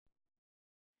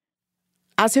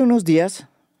Hace unos días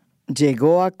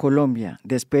llegó a Colombia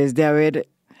después de haber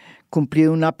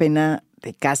cumplido una pena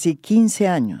de casi 15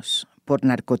 años por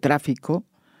narcotráfico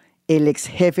el ex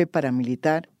jefe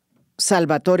paramilitar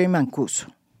Salvatore Mancuso.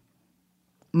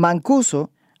 Mancuso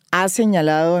ha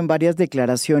señalado en varias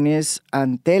declaraciones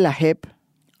ante la JEP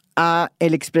a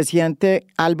el expresidente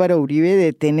Álvaro Uribe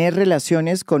de tener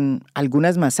relaciones con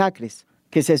algunas masacres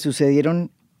que se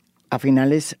sucedieron a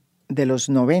finales de los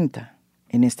 90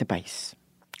 en este país,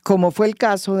 como fue el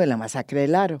caso de la masacre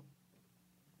del Aro.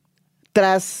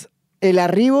 Tras el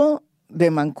arribo de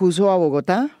Mancuso a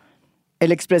Bogotá,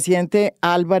 el expresidente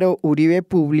Álvaro Uribe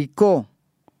publicó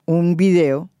un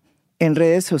video en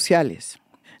redes sociales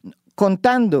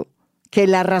contando que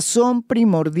la razón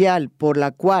primordial por la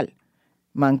cual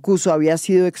Mancuso había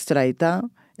sido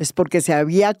extraditado es porque se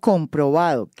había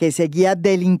comprobado que seguía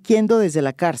delinquiendo desde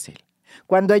la cárcel,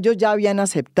 cuando ellos ya habían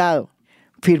aceptado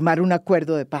firmar un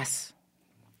acuerdo de paz.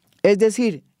 Es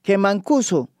decir, que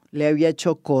Mancuso le había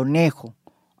hecho conejo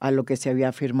a lo que se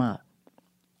había firmado.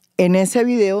 En ese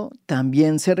video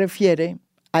también se refiere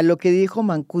a lo que dijo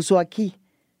Mancuso aquí,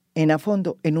 en A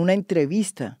Fondo, en una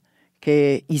entrevista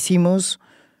que hicimos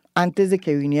antes de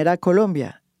que viniera a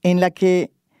Colombia, en la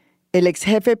que el ex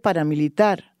jefe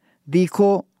paramilitar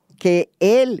dijo que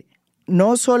él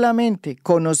no solamente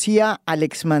conocía al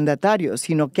exmandatario,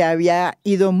 sino que había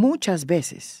ido muchas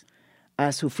veces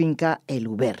a su finca El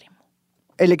Ubérrimo.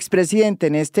 El expresidente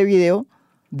en este video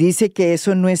dice que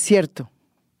eso no es cierto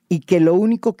y que lo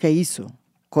único que hizo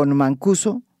con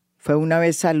Mancuso fue una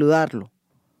vez saludarlo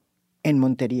en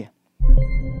Montería.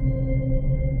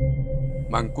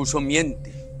 Mancuso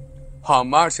miente.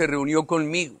 Jamás se reunió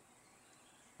conmigo.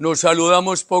 Nos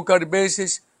saludamos pocas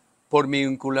veces por mi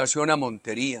vinculación a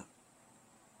Montería.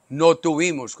 No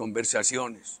tuvimos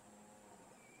conversaciones.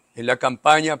 En la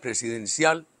campaña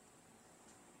presidencial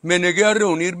me negué a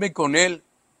reunirme con él,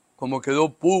 como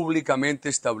quedó públicamente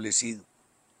establecido.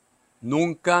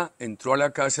 Nunca entró a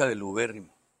la casa del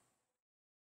Ubérrimo.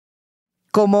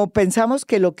 Como pensamos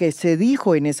que lo que se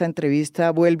dijo en esa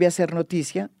entrevista vuelve a ser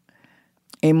noticia,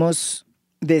 hemos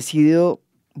decidido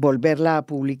volverla a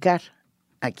publicar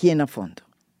aquí en A Fondo.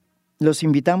 Los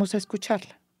invitamos a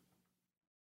escucharla.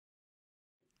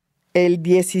 El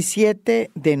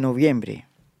 17 de noviembre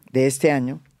de este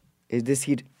año, es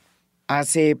decir,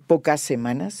 hace pocas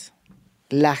semanas,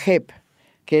 la JEP,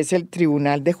 que es el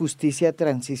Tribunal de Justicia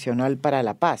Transicional para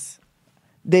la Paz,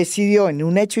 decidió en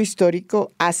un hecho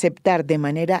histórico aceptar de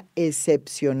manera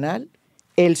excepcional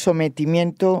el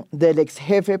sometimiento del ex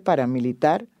jefe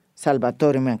paramilitar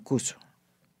Salvatore Mancuso.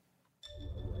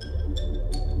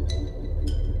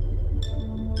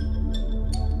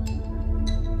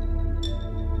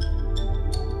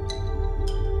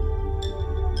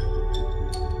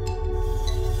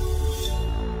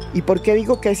 ¿Y por qué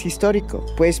digo que es histórico?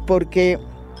 Pues porque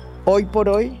hoy por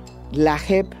hoy la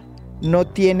JEP no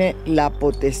tiene la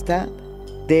potestad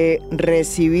de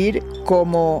recibir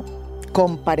como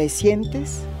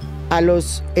comparecientes a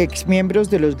los exmiembros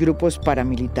de los grupos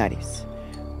paramilitares,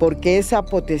 porque esa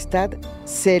potestad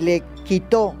se le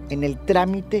quitó en el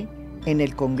trámite en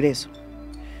el Congreso.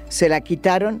 Se la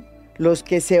quitaron los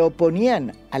que se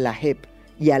oponían a la JEP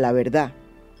y a la verdad,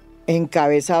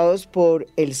 encabezados por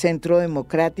el Centro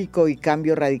Democrático y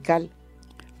Cambio Radical,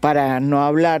 para no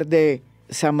hablar de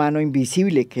esa mano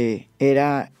invisible que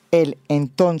era el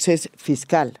entonces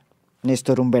fiscal,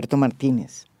 Néstor Humberto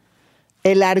Martínez.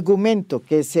 El argumento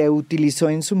que se utilizó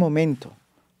en su momento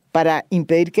para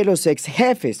impedir que los ex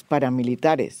jefes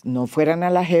paramilitares no fueran a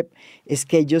la JEP es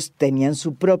que ellos tenían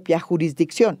su propia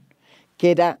jurisdicción,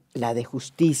 que era la de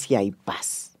justicia y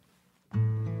paz.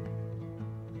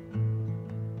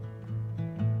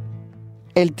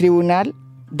 El Tribunal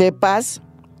de Paz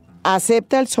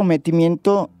acepta el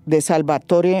sometimiento de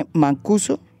Salvatore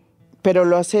Mancuso, pero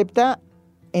lo acepta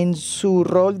en su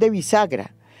rol de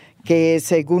bisagra, que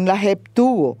según la JEP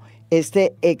tuvo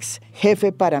este ex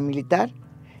jefe paramilitar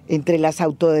entre las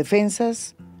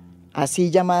autodefensas,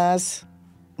 así llamadas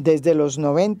desde los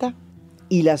 90,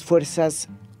 y las Fuerzas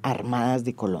Armadas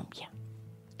de Colombia.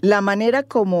 La manera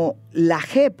como la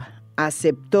JEP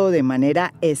aceptó de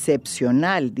manera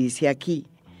excepcional, dice aquí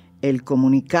el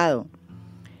comunicado,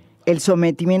 el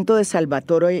sometimiento de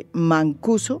Salvatore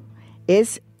Mancuso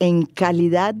es en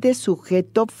calidad de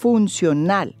sujeto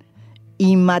funcional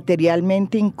y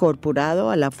materialmente incorporado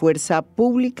a la fuerza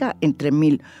pública entre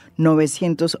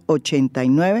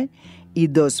 1989 y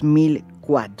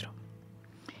 2004.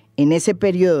 En ese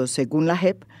periodo, según la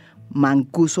JEP,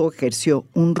 Mancuso ejerció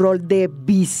un rol de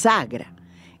bisagra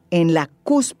en la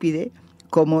cúspide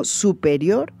como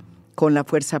superior con la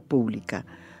fuerza pública,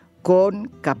 con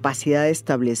capacidad de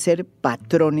establecer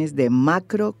patrones de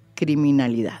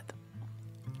macrocriminalidad.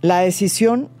 La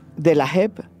decisión de la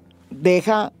JEP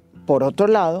deja, por otro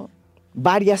lado,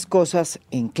 varias cosas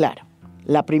en claro.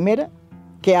 La primera,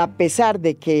 que a pesar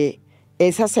de que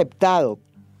es aceptado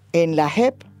en la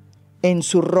JEP, en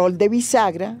su rol de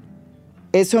bisagra,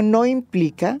 eso no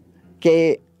implica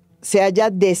que se haya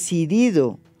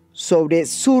decidido sobre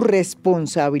su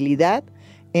responsabilidad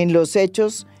en los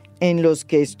hechos en los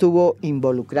que estuvo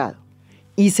involucrado.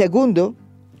 Y segundo,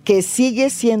 que sigue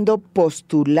siendo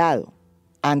postulado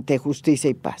ante Justicia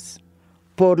y Paz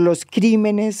por los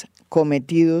crímenes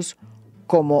cometidos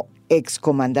como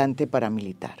excomandante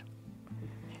paramilitar.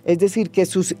 Es decir, que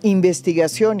sus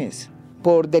investigaciones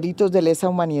por delitos de lesa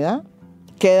humanidad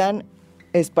quedan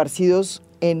esparcidos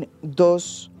en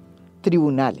 2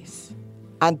 tribunales.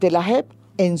 Ante la JEP,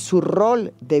 en su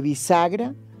rol de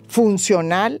bisagra,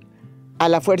 funcional a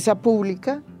la fuerza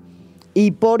pública,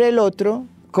 y por el otro,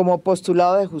 como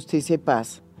postulado de Justicia y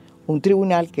Paz, un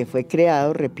tribunal que fue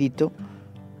creado, repito,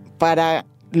 para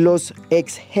los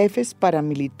ex jefes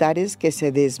paramilitares que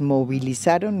se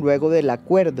desmovilizaron luego del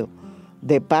acuerdo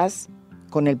de paz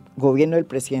con el gobierno del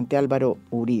presidente Álvaro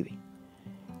Uribe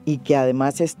y que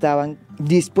además estaban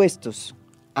dispuestos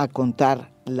a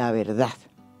contar la verdad.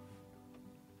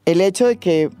 El hecho de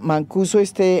que Mancuso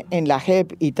esté en la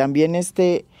JEP y también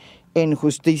esté en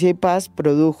Justicia y Paz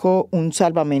produjo un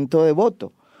salvamento de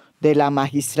voto de la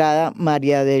magistrada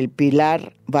María del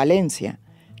Pilar Valencia,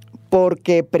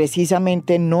 porque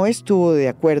precisamente no estuvo de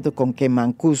acuerdo con que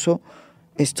Mancuso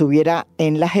estuviera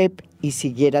en la JEP y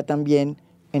siguiera también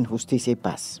en Justicia y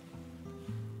Paz.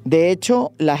 De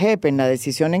hecho, la JEP, en la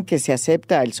decisión en que se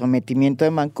acepta el sometimiento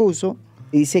de Mancuso,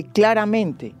 dice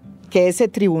claramente que ese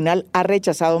tribunal ha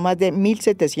rechazado más de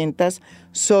 1.700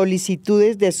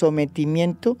 solicitudes de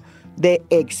sometimiento de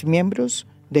exmiembros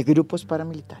de grupos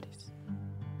paramilitares.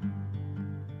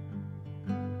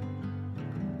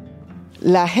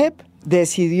 La JEP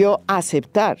decidió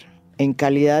aceptar en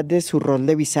calidad de su rol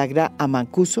de bisagra a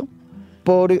Mancuso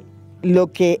por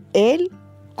lo que él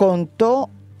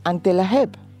contó ante la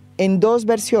JEP en 2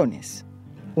 versiones,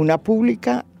 una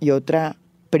pública y otra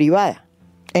privada,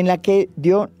 en la que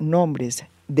dio nombres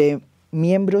de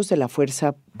miembros de la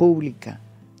fuerza pública,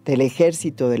 del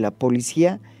ejército, de la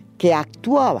policía, que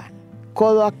actuaban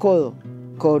codo a codo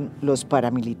con los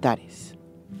paramilitares.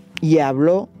 Y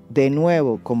habló de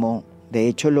nuevo, como de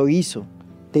hecho lo hizo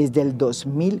desde el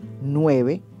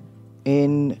 2009,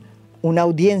 en una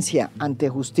audiencia ante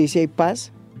Justicia y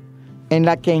Paz, en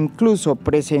la que incluso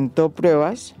presentó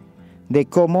pruebas de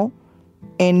cómo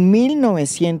en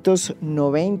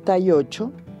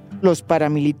 1998 los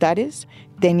paramilitares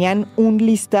tenían un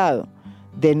listado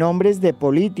de nombres de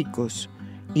políticos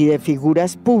y de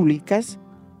figuras públicas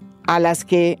a las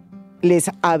que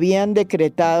les habían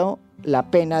decretado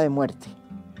la pena de muerte,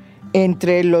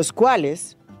 entre los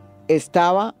cuales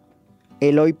estaba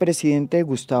el hoy presidente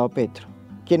Gustavo Petro,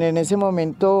 quien en ese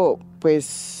momento pues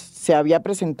se había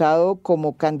presentado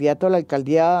como candidato a la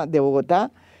alcaldía de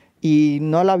Bogotá y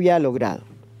no lo había logrado.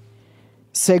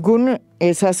 Según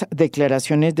esas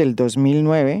declaraciones del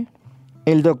 2009,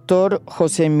 el doctor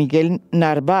José Miguel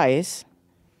Narváez,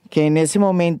 que en ese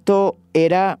momento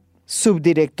era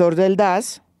subdirector del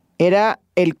DAS, era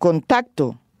el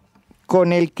contacto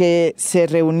con el que se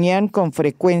reunían con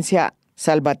frecuencia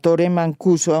Salvatore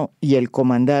Mancuso y el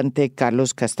comandante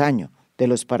Carlos Castaño de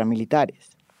los paramilitares.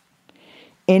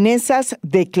 En esas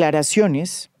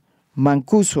declaraciones,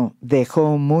 Mancuso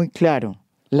dejó muy claro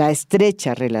la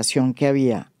estrecha relación que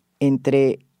había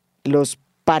entre los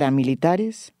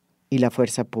paramilitares y la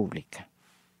fuerza pública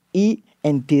y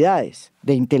entidades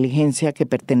de inteligencia que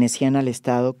pertenecían al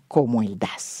Estado como el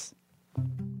DAS.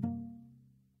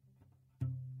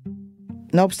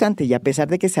 No obstante, y a pesar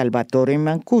de que Salvatore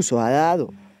Mancuso ha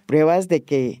dado pruebas de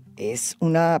que es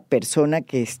una persona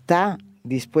que está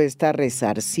dispuesta a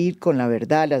resarcir con la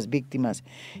verdad a las víctimas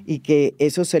y que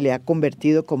eso se le ha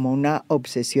convertido como una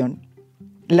obsesión,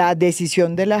 la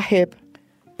decisión de la JEP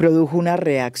produjo una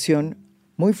reacción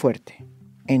muy fuerte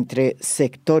entre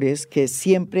sectores que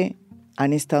siempre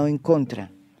han estado en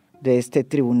contra de este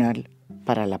Tribunal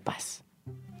para la Paz,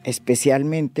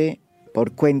 especialmente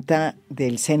por cuenta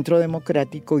del Centro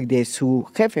Democrático y de su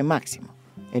jefe máximo,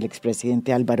 el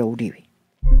expresidente Álvaro Uribe.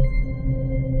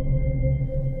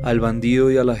 Al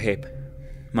bandido y a la JEP.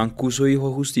 Mancuso dijo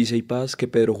a Justicia y Paz que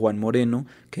Pedro Juan Moreno,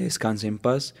 que descanse en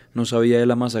paz, no sabía de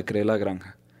la masacre de la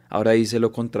Granja. Ahora dice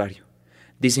lo contrario.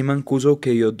 Dice Mancuso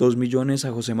que dio 2 millones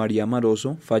a José María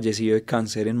Maroso, fallecido de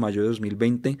cáncer en mayo de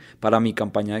 2020, para mi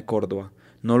campaña de Córdoba.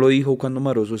 No lo dijo cuando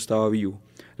Maroso estaba vivo.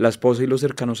 La esposa y los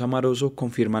cercanos a Maroso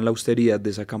confirman la austeridad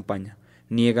de esa campaña,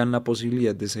 niegan la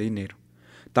posibilidad de ese dinero.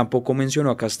 Tampoco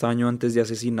mencionó a Castaño antes de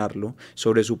asesinarlo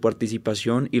sobre su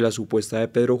participación y la supuesta de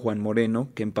Pedro Juan Moreno,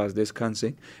 que en paz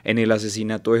descanse, en el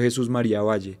asesinato de Jesús María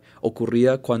Valle,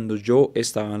 ocurrida cuando yo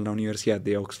estaba en la Universidad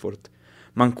de Oxford.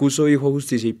 Mancuso dijo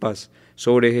Justicia y Paz.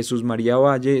 Sobre Jesús María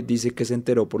Valle dice que se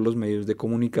enteró por los medios de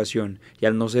comunicación y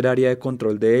al no ser área de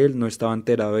control de él no estaba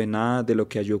enterado de nada de lo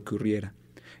que allí ocurriera.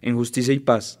 En Justicia y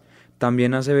Paz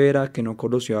también asevera que no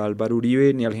conoció a Álvaro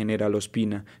Uribe, ni al general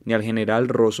Ospina, ni al general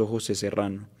Rosso José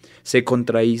Serrano. Se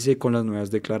contradice con las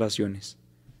nuevas declaraciones.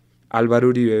 Álvaro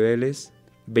Uribe Vélez,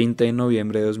 20 de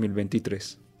noviembre de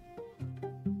 2023.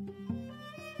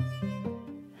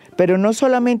 Pero no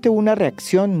solamente hubo una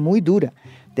reacción muy dura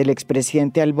del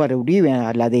expresidente Álvaro Uribe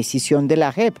a la decisión de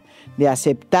la JEP de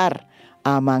aceptar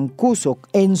a Mancuso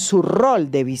en su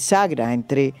rol de bisagra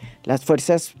entre las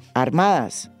Fuerzas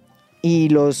Armadas y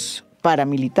los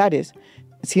paramilitares,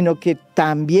 sino que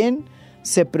también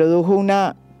se produjo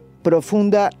una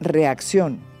profunda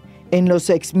reacción en los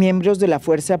exmiembros de la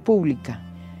fuerza pública,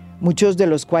 muchos de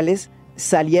los cuales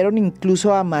salieron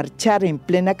incluso a marchar en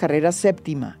plena carrera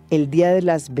séptima el día de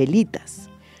las velitas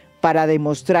para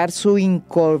demostrar su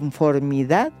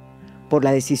inconformidad por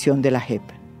la decisión de la JEP.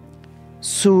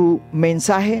 Su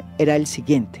mensaje era el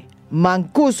siguiente: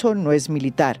 Mancuso no es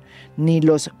militar, ni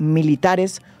los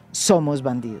militares somos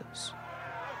bandidos.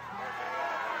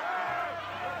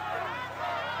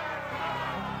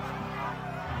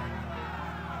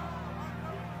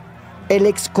 El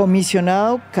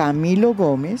excomisionado Camilo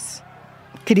Gómez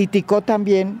criticó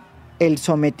también el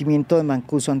sometimiento de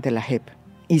Mancuso ante la JEP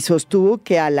y sostuvo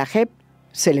que a la JEP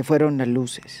se le fueron las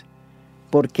luces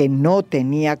porque no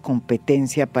tenía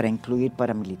competencia para incluir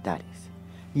paramilitares.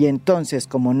 Y entonces,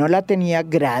 como no la tenía,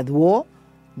 graduó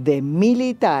de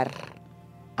militar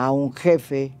a un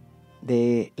jefe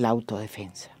de la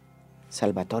autodefensa,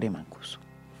 Salvatore Mancuso.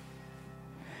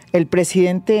 El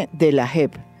presidente de la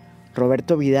JEP,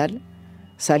 Roberto Vidal,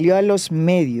 salió a los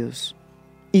medios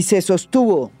y se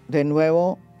sostuvo de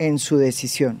nuevo en su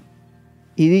decisión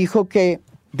y dijo que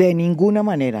de ninguna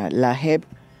manera la JEP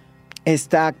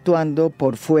está actuando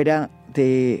por fuera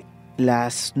de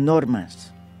las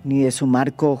normas ni de su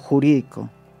marco jurídico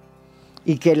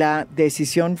y que la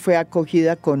decisión fue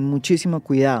acogida con muchísimo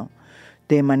cuidado,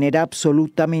 de manera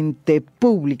absolutamente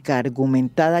pública,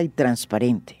 argumentada y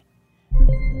transparente.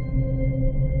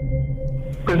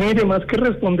 Pues mire, más que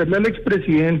responderle al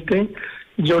expresidente,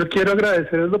 yo quiero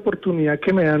agradecerles la oportunidad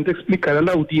que me dan de explicar a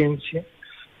la audiencia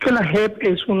que la JEP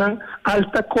es una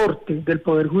alta corte del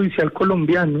Poder Judicial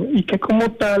colombiano y que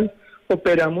como tal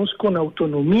operamos con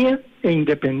autonomía e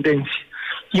independencia.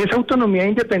 Y esa autonomía e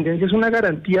independencia es una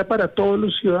garantía para todos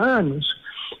los ciudadanos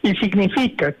y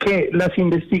significa que las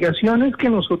investigaciones que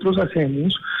nosotros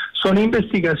hacemos son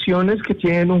investigaciones que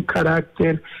tienen un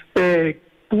carácter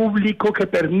público que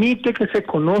permite que se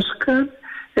conozcan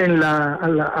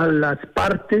a las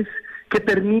partes, que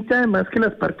permite además que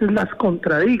las partes las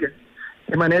contradigan.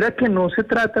 De manera que no se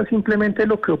trata simplemente de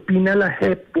lo que opina la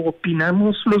JEP o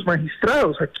opinamos los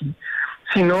magistrados aquí,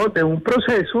 sino de un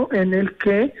proceso en el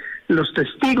que los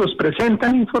testigos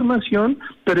presentan información,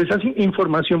 pero esa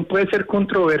información puede ser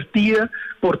controvertida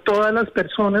por todas las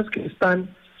personas que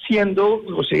están siendo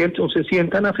o se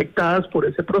sientan afectadas por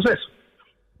ese proceso.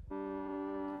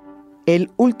 El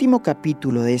último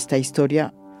capítulo de esta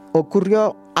historia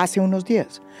ocurrió hace unos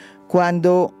días,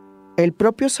 cuando el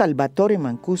propio Salvatore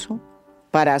Mancuso,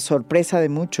 para sorpresa de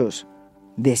muchos,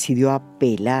 decidió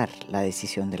apelar la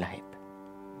decisión de la JEP.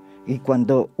 Y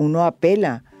cuando uno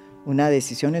apela una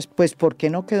decisión es pues porque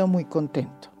no quedó muy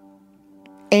contento.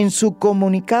 En su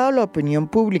comunicado a la opinión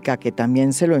pública, que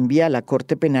también se lo envía a la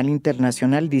Corte Penal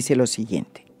Internacional, dice lo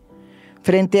siguiente: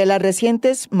 frente a las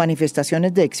recientes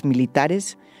manifestaciones de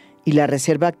exmilitares y la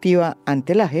reserva activa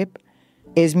ante la JEP,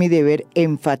 es mi deber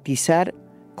enfatizar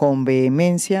con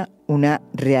vehemencia una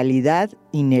realidad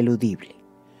ineludible.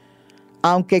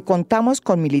 Aunque contamos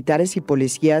con militares y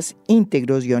policías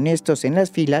íntegros y honestos en las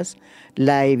filas,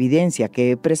 la evidencia que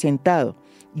he presentado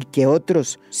y que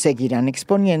otros seguirán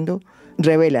exponiendo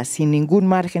revela sin ningún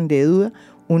margen de duda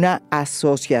una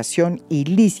asociación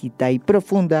ilícita y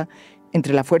profunda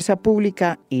entre la fuerza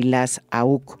pública y las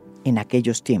AUC en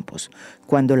aquellos tiempos,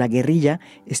 cuando la guerrilla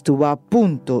estuvo a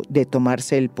punto de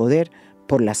tomarse el poder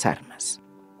por las armas.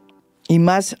 Y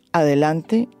más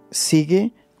adelante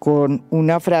sigue con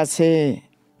una frase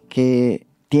que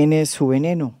tiene su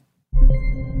veneno.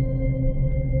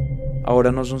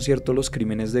 Ahora no son ciertos los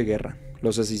crímenes de guerra,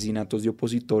 los asesinatos de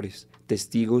opositores,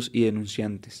 testigos y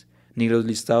denunciantes, ni los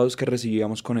listados que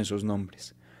recibíamos con esos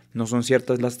nombres. No son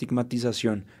ciertas la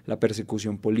estigmatización, la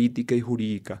persecución política y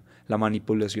jurídica, la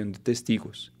manipulación de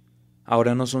testigos.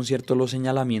 Ahora no son ciertos los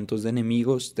señalamientos de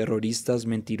enemigos, terroristas,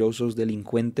 mentirosos,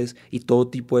 delincuentes y todo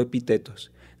tipo de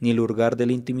epítetos, ni el hurgar de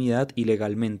la intimidad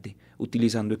ilegalmente,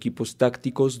 utilizando equipos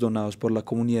tácticos donados por la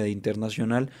comunidad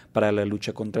internacional para la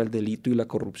lucha contra el delito y la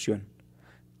corrupción.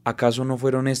 ¿Acaso no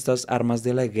fueron estas armas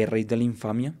de la guerra y de la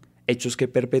infamia, hechos que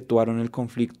perpetuaron el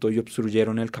conflicto y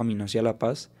obstruyeron el camino hacia la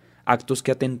paz, actos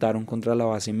que atentaron contra la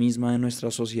base misma de nuestra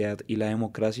sociedad y la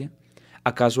democracia?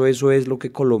 ¿Acaso eso es lo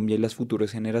que Colombia y las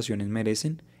futuras generaciones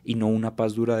merecen, y no una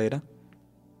paz duradera?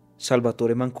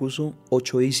 Salvatore Mancuso,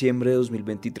 8 de diciembre de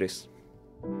 2023.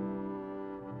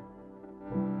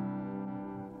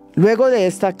 Luego de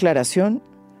esta aclaración,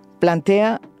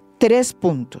 plantea 3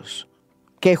 puntos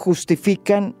que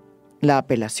justifican la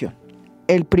apelación.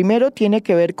 El primero tiene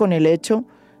que ver con el hecho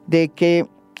de que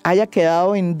haya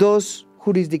quedado en 2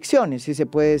 jurisdicciones, si se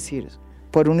puede decir.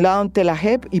 Por un lado ante la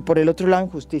JEP y por el otro lado en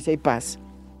Justicia y Paz.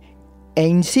 E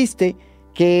insiste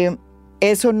que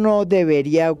eso no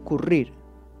debería ocurrir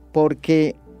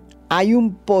porque hay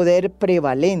un poder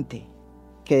prevalente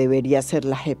que debería ser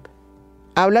la JEP.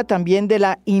 Habla también de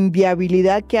la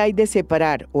inviabilidad que hay de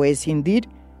separar o escindir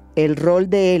el rol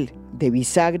de él, de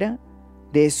bisagra,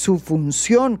 de su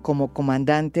función como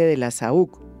comandante de la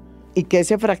SAUC, y que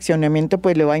ese fraccionamiento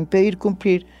pues le va a impedir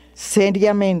cumplir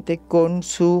seriamente con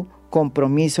su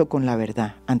compromiso con la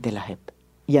verdad ante la JEP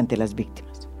y ante las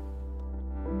víctimas.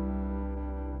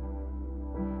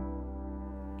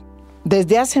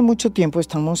 Desde hace mucho tiempo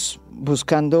estamos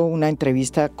buscando una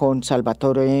entrevista con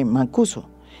Salvatore Mancuso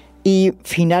y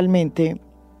finalmente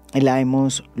la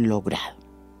hemos logrado.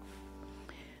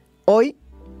 Hoy,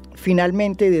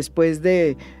 finalmente, después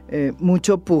de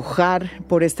mucho pujar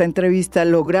por esta entrevista,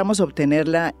 logramos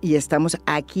obtenerla y estamos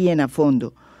aquí en A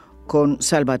Fondo con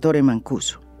Salvatore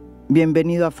Mancuso.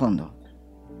 Bienvenido a Fondo.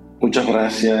 Muchas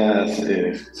gracias,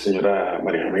 señora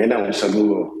María Jimena. Un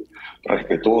saludo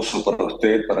respetuoso para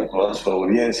usted, para toda su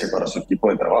audiencia, para su equipo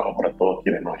de trabajo, para todos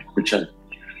quienes nos escuchan,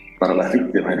 para las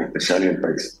víctimas en especial y el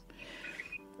país.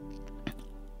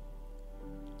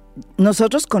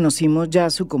 Nosotros conocimos ya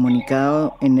su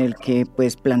comunicado en el que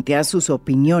pues plantea sus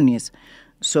opiniones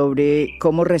sobre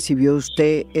cómo recibió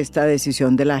usted esta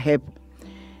decisión de la JEP,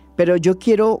 pero yo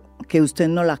quiero que usted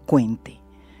nos la cuente.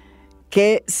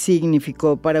 ¿Qué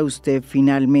significó para usted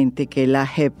finalmente que la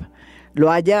JEP lo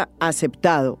haya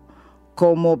aceptado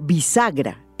como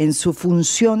bisagra, en su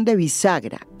función de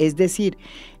bisagra, es decir,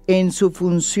 en su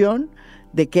función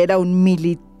de que era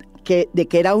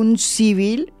un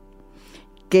civil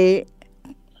que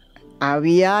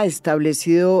había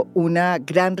establecido una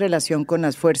gran relación con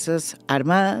las Fuerzas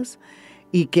Armadas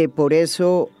y que por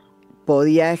eso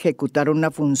podía ejecutar una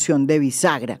función de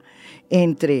bisagra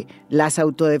entre las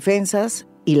autodefensas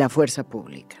y la fuerza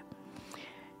pública?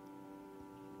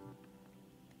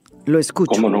 Lo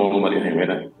escucho. ¿Cómo no, María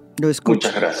Jimena? Lo escucho.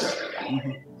 Muchas gracias.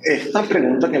 Esta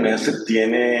pregunta que me hace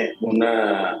tiene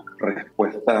una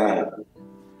respuesta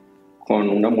con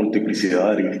una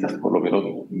multiplicidad de aristas, por lo menos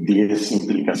 10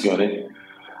 implicaciones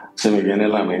se me viene a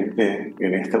la mente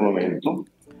en este momento.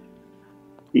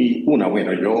 Y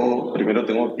bueno, yo primero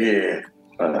tengo que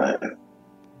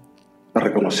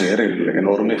reconocer el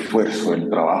enorme esfuerzo, el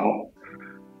trabajo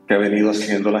que ha venido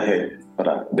haciendo la JEP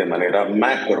para, de manera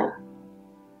macro,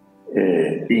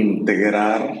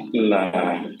 integrar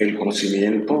el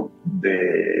conocimiento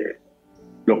de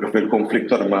lo que fue el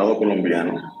conflicto armado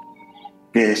colombiano,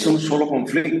 que es un solo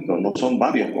conflicto, no son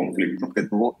varios conflictos, que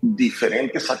tuvo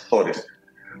diferentes actores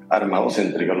armados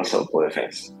entre ellos las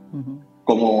autodefensas.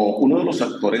 Como uno de los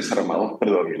actores armados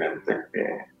predominantes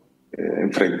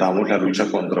enfrentamos la lucha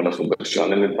contra la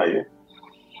subversión en el país,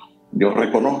 yo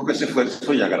reconozco ese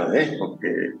esfuerzo y agradezco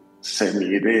que se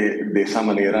mire de esa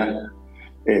manera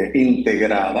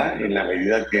integrada en la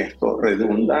medida que esto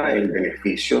redunda en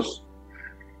beneficios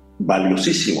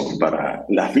valiosísimos para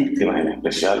las víctimas, en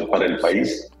especial para el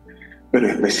país, pero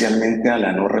especialmente a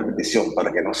la no repetición,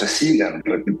 para que no se sigan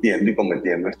repitiendo y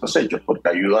cometiendo estos hechos, porque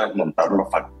ayuda a desmontar los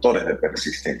factores de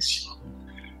persistencia.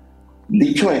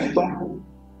 Dicho esto,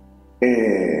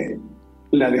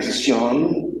 la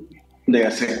decisión de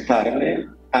aceptarme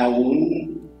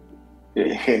aún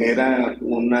genera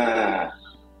una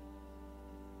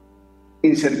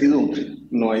incertidumbre.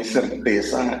 No hay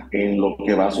certeza en lo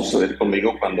que va a suceder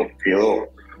conmigo cuando quedo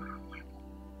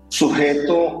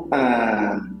sujeto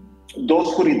a 2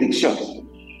 jurisdicciones.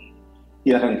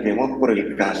 Y arranquemos por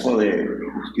el caso de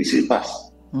Justicia y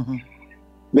Paz.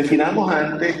 Definamos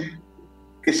antes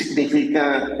qué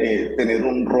significa tener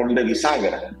un rol de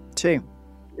bisagra. Sí.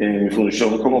 en mi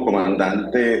función como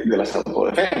comandante de las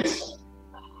autodefensas.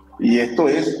 Y esto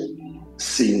es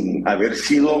sin haber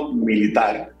sido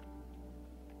militar.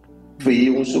 Fui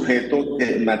un sujeto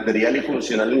que material y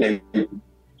funcionalmente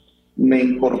me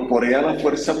incorporé a la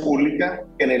fuerza pública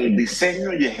en el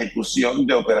diseño y ejecución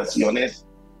de operaciones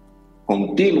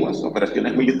continuas,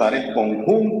 operaciones militares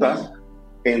conjuntas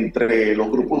entre los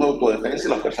grupos de autodefensa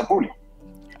y la fuerza pública.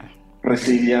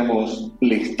 Recibíamos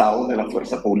listados de la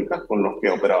fuerza pública con los que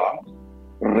operábamos,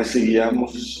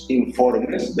 recibíamos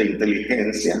informes de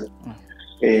inteligencia,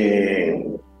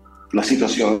 la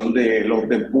situación del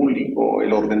orden público,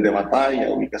 el orden de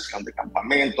batalla, ubicación de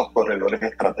campamentos, corredores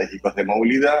estratégicos de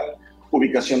movilidad,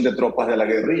 ubicación de tropas de la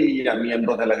guerrilla,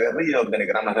 miembros de la guerrilla,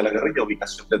 organigramas de la guerrilla,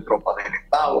 ubicación de tropas del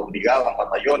Estado, brigadas,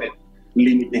 batallones,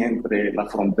 límites entre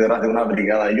las fronteras de una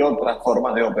brigada y otra,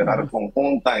 formas de operar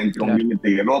conjuntas entre un límite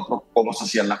y el otro, cómo se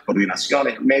hacían las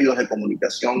coordinaciones, medios de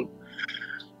comunicación,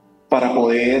 para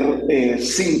poder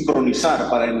sincronizar,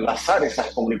 para enlazar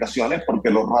esas comunicaciones, porque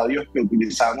los radios que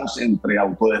utilizamos entre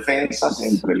autodefensas,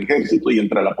 entre el ejército y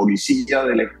entre la policía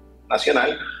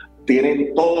nacional,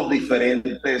 tienen todos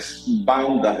diferentes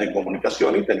bandas de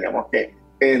comunicación y teníamos que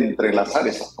entrelazar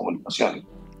esas comunicaciones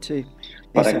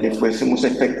para que fuésemos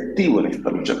efectivos en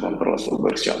esta lucha contra la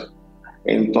subversión.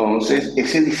 Entonces,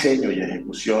 ese diseño y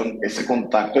ejecución, ese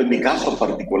contacto, en mi caso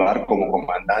particular como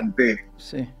comandante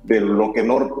del bloque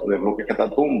norte, del bloque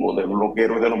Catatumbo, del bloque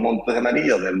Héroe de los Montes de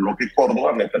María, del bloque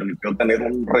Córdoba, me permitió tener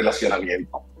un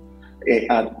relacionamiento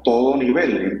a todo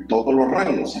nivel, en todos los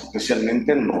rangos,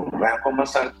 especialmente en los rangos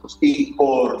más altos, y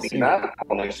coordinar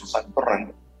con esos altos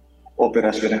rangos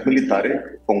operaciones militares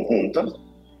conjuntas,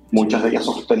 muchas de ellas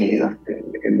sostenidas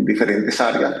en diferentes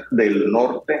áreas del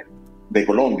norte de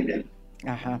Colombia.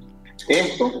 Ajá.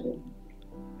 Esto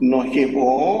nos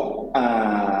llevó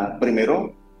a,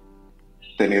 primero,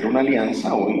 tener una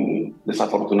alianza. Hoy,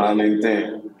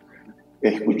 desafortunadamente,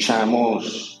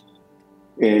 escuchamos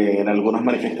en algunas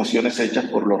manifestaciones hechas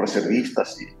por los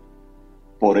reservistas y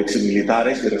por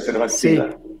exmilitares de reserva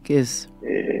activa, que es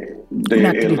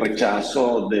el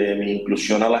rechazo de mi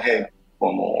inclusión a la JEP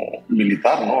como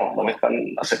militar. No me están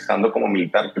aceptando como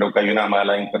militar, creo que hay una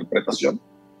mala interpretación.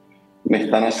 Me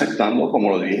están aceptando, como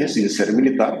lo dije, sin ser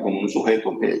militar, como un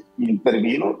sujeto que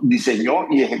intervino, diseñó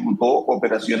y ejecutó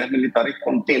operaciones militares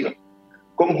continuas,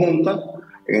 conjuntas,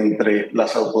 entre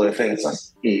las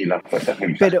autodefensas y las fuerzas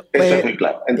militares. Eso es muy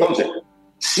claro. Entonces,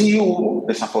 sí hubo,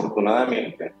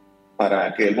 desafortunadamente, para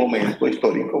aquel momento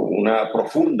histórico, una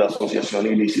profunda asociación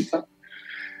ilícita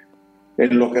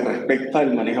en lo que respecta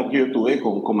al manejo que yo tuve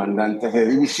con comandantes de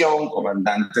división,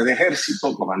 comandantes de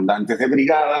ejército, comandantes de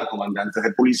brigada, comandantes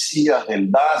de policías, del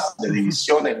DAS, de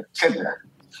divisiones, etc.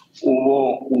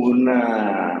 Hubo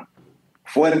una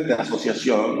fuerte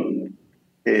asociación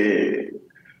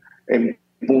en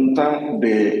punta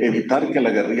de evitar que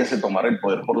la guerrilla se tomara el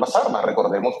poder por las armas.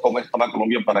 Recordemos cómo estaba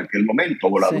Colombia para aquel momento,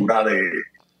 voladura de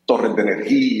torres de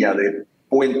energía, de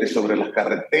puentes sobre las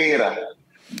carreteras,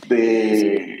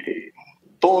 de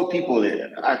todo tipo de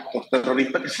actos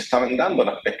terroristas que se estaban dando,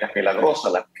 las pescas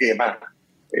milagrosas, las quemas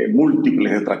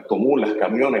múltiples de tractomulas,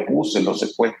 camiones, buses, los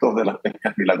secuestros de las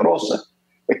pescas milagrosas,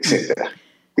 etc.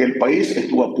 El país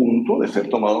estuvo a punto de ser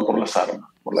tomado por las armas,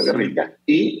 por la guerrilla,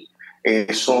 y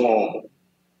eso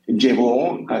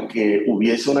llevó a que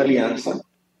hubiese una alianza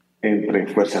entre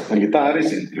fuerzas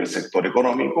militares, entre el sector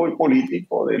económico y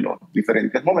político de los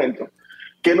diferentes momentos,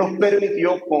 que nos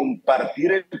permitió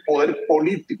compartir el poder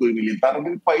político y militar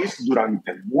del país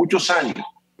durante muchos años,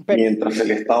 mientras el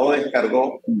Estado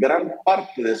descargó gran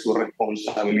parte de su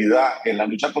responsabilidad en la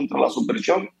lucha contra la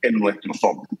subversión en nuestros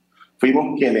hombros.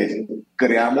 Fuimos quienes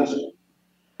creamos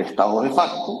estados de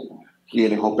facto,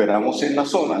 quienes operamos en la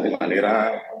zona de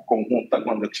manera conjunta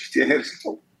cuando existía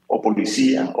ejército o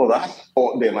policía o DAS,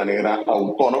 o de manera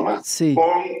autónoma,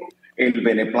 con el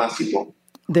beneplácito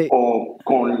o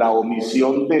con la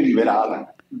omisión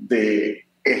deliberada de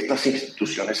estas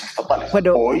instituciones estatales.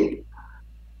 Hoy,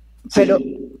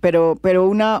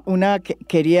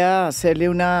 quería hacerle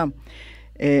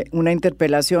una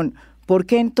interpelación. ¿Por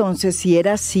qué entonces, si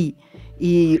era así,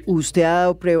 y usted ha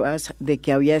dado pruebas de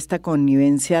que había esta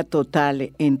connivencia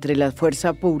total entre la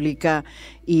fuerza pública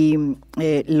y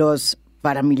los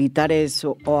paramilitares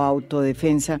o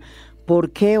autodefensa,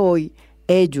 por qué hoy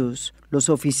ellos, los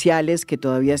oficiales que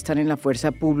todavía están en la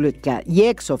fuerza pública y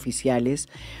exoficiales,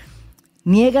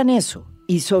 niegan eso?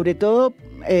 Y sobre todo,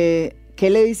 ¿qué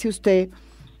le dice usted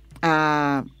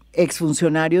a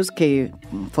exfuncionarios que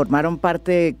formaron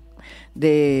parte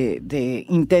de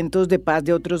intentos de paz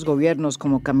de otros gobiernos,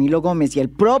 como Camilo Gómez y el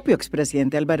propio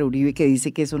expresidente Álvaro Uribe, que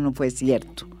dice que eso no fue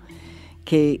cierto?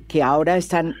 que ahora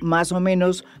están más o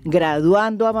menos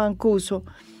graduando a Mancuso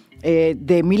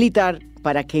de militar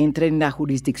para que entre en la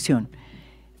jurisdicción.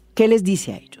 ¿Qué les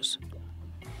dice a ellos?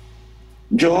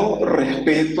 Yo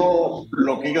respeto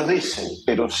lo que ellos dicen,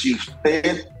 pero si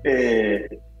usted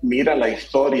mira la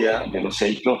historia de los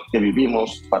hechos que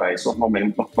vivimos para esos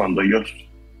momentos cuando ellos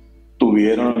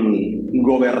tuvieron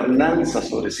gobernanza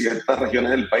sobre ciertas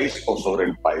regiones del país o sobre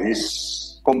el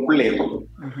país completo,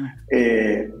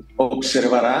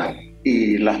 observará,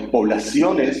 y las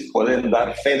poblaciones pueden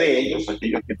dar fe de ellos,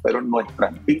 aquellos que fueron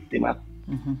nuestras víctimas,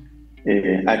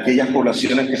 aquellas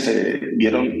poblaciones que se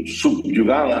vieron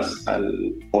subyugadas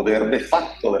al poder de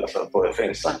facto de las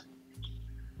autodefensas,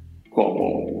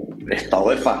 como estado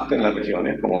de facto en las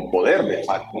regiones, como poder de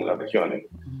facto en las regiones.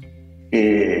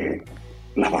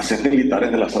 Las bases militares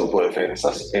de las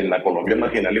autodefensas en la Colombia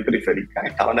marginal y periférica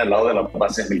estaban al lado de las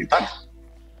bases militares.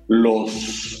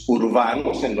 Los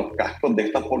urbanos en los cascos de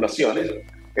estas poblaciones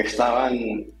estaban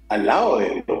al lado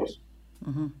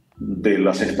de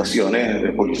las estaciones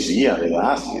de policía, de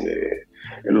gas y de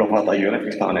los batallones que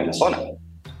estaban en la zona.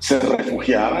 Se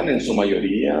refugiaban en su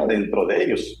mayoría dentro de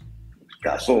ellos. El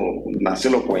caso más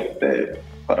elocuente,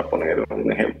 para poner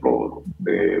un ejemplo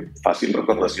de fácil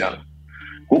recordación,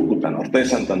 Cúcuta, norte de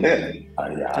Santander.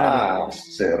 Allá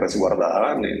se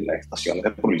resguardaban en las estaciones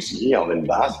de policía o del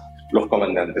DAS los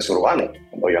comandantes urbanos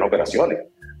cuando habían operaciones,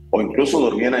 o incluso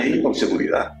dormían ahí con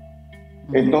seguridad.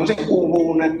 Entonces hubo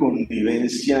una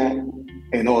convivencia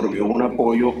enorme, un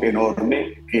apoyo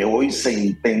enorme que hoy se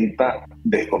intenta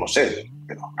desconocer.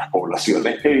 Pero las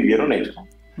poblaciones que vivieron esto,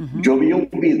 yo vi un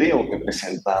video que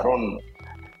presentaron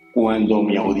cuando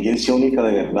mi audiencia única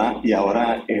de verdad, y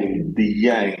ahora el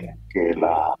día en que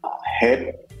la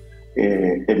JEP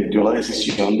emitió la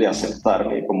decisión de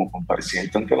aceptarme como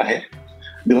compareciente ante la JEP,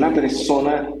 de una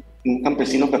persona, un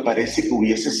campesino que parece que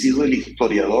hubiese sido el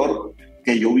historiador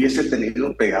que yo hubiese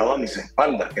tenido pegado a mis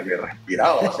espaldas, que me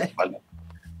respiraba a las espaldas.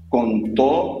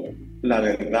 Contó la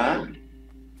verdad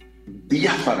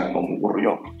diáfana como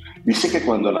ocurrió. Dice que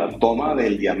cuando la toma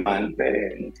del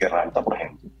diamante en Tierra Alta, por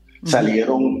ejemplo,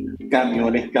 salieron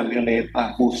camiones,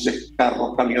 camionetas, buses,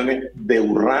 carros, camiones de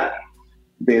Urrá,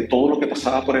 de todo lo que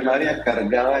pasaba por el área,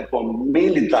 cargada con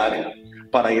militares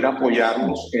para ir a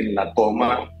apoyarnos en la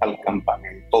toma al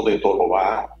campamento de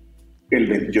Tolobá el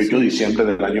 28 de diciembre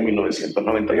del año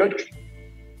 1998.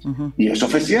 Y eso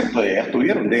fue cierto, ya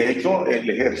estuvieron. De hecho, el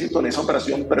ejército en esa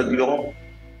operación perdió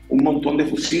un montón de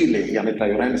fusiles y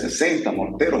ametralladoras M60,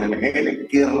 morteros, MGL,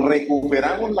 que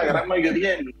recuperamos la gran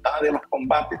mayoría en mitad de los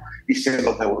combates y se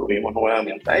los devolvimos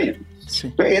nuevamente a ellos.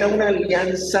 Entonces, era una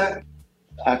alianza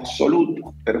absoluta,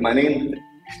 permanente,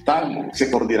 estable.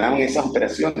 Se coordinaban esas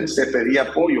operaciones, se pedía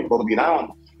apoyo,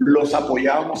 coordinábamos, los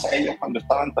apoyábamos a ellos cuando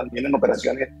estaban también en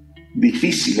operaciones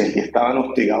difíciles y estaban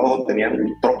hostigados, tenían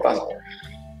tropas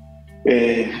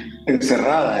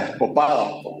encerradas,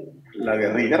 copadas por la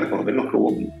guerrilla. Recordemos que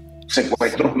hubo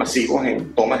secuestros masivos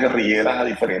en tomas guerrilleras a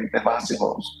diferentes bases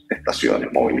o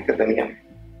estaciones móviles que tenían.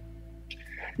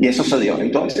 Y eso se dio.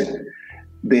 Entonces,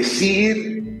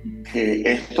 decir que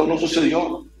esto no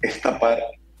sucedió es tapar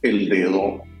el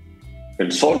dedo,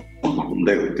 el sol con un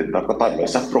dedo, intentar taparlo.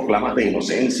 Esas proclamas de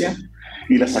inocencia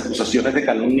y las acusaciones de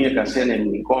calumnia que hacen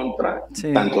en mi contra,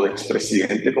 tanto de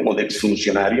expresidente como de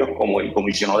exfuncionarios, como el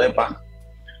comisionado de paz,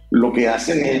 lo que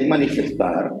hacen es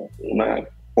manifestar una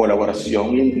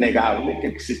colaboración innegable que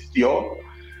existió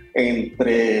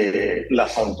entre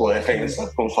las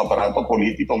autodefensas con su aparato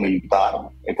político, militar,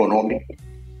 económico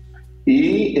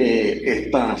y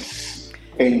estas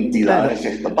entidades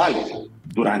estatales.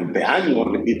 Durante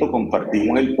años, repito,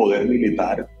 compartimos el poder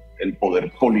militar, el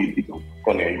poder político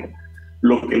con ellos,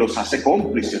 lo que los hace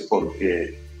cómplices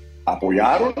porque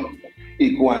apoyaron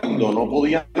y cuando no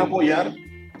podían apoyar,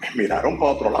 pues miraron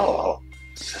para otro lado.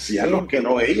 Se hacían los que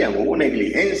no veían, hubo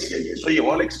negligencia y eso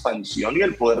llevó a la expansión y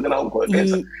el poder de la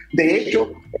autodefensa. De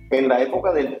hecho, en la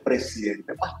época del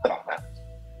presidente Pastrana,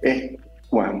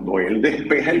 cuando él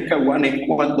despeja el Caguán, es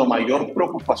cuando mayor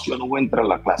preocupación hubo entre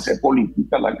la clase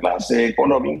política, la clase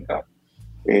económica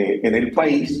en el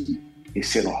país, y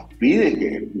se nos pide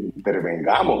que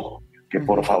intervengamos, que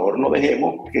por favor no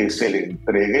dejemos que se le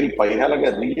entregue el país a la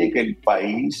guerrilla y que el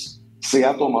país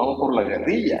sea tomado por la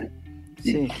guerrilla.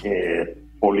 Y que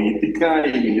política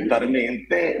y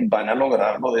militarmente van a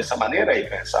lograrlo de esa manera, y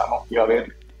pensamos que iba a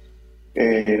haber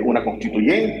una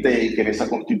constituyente y que en esa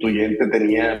constituyente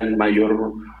tenía el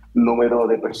mayor número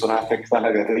de personas afectadas a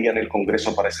la guerrilla en el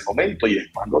Congreso para ese momento, y es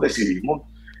cuando decidimos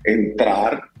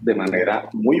entrar de manera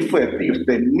muy fuerte. Y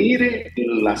usted mire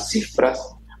las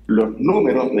cifras, los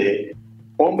números de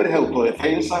hombres de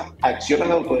autodefensa, acciones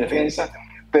de autodefensa,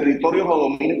 territorios bajo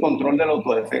dominio y control de la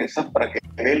autodefensa para que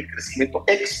dé el crecimiento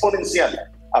exponencial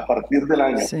a partir del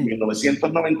año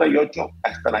 1998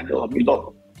 hasta el año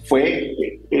 2002. Fue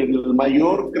el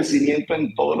mayor crecimiento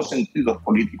en todos los sentidos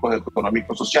políticos,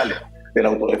 económicos, sociales de la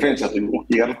autodefensa. Tuvimos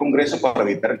que llegar al Congreso para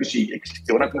evitar que si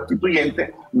existía una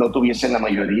constituyente no tuviesen la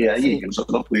mayoría ahí, que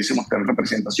nosotros pudiésemos tener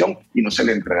representación y no se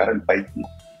le entregara el país.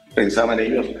 Pensaban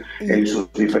ellos en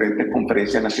sus diferentes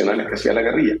conferencias nacionales que hacía la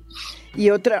guerrilla.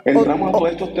 Entramos a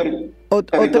todos estos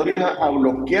territorios a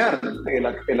bloquear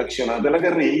el accionar de la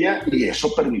guerrilla, y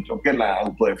eso permitió que la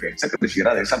autodefensa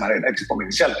creciera de esa manera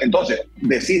exponencial. Entonces,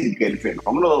 decir que el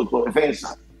fenómeno de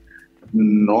autodefensa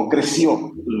no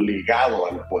creció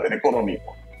ligado al poder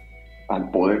económico,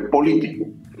 al poder político,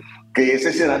 que ese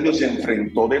escenario se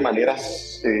enfrentó de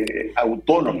maneras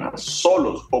autónomas,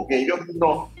 solos, o que ellos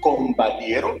no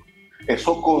combatieron,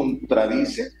 eso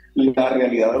contradice la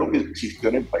realidad de lo que existió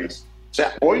en el país. O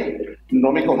sea, hoy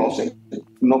no me conocen,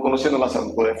 no conocen a las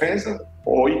autodefensas,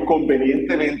 hoy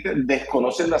convenientemente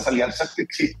desconocen las alianzas que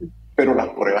existen, pero las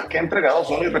pruebas que han entregado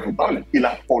son irrefutables, y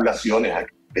las poblaciones,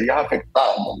 aquellas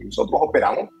afectadas donde nosotros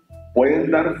operamos, pueden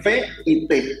dar fe y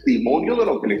testimonio de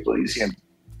lo que le estoy diciendo.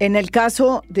 En el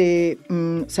caso de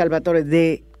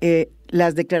Salvatore,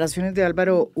 las declaraciones de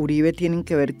Álvaro Uribe tienen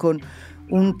que ver con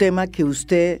un tema que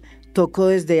usted tocó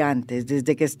desde antes,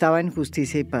 desde que estaba en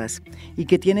Justicia y Paz, y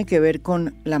que tiene que ver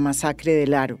con la masacre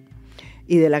del Aro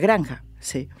y de la Granja,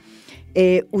 ¿sí?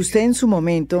 Usted en su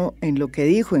momento, en lo que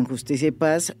dijo en Justicia y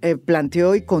Paz,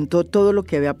 planteó y contó todo lo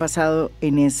que había pasado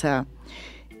en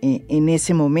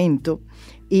ese momento,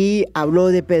 y habló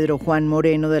de Pedro Juan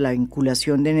Moreno, de la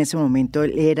vinculación de en ese momento.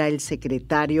 Él era el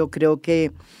secretario, creo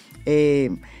que,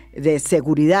 de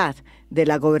seguridad de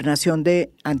la gobernación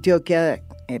de Antioquia,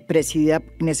 presidida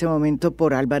en ese momento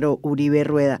por Álvaro Uribe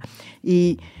Rueda.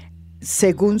 Y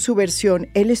según su versión,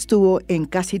 él estuvo en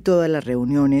casi todas las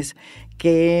reuniones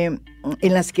en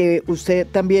las que usted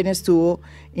también estuvo,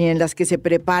 y en las que se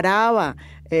preparaba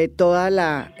todo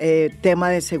el tema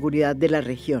de seguridad de la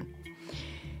región.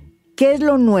 ¿Qué es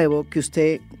lo nuevo que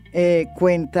usted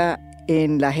cuenta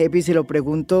en la JEP? Y se lo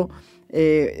pregunto,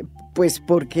 pues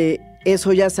porque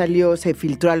eso ya salió, se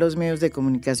filtró a los medios de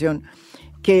comunicación,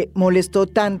 que molestó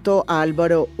tanto a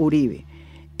Álvaro Uribe.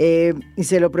 Y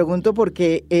se lo pregunto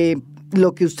porque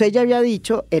lo que usted ya había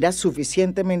dicho era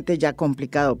suficientemente ya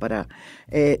complicado para,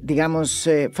 digamos,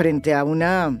 frente a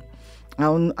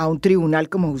un tribunal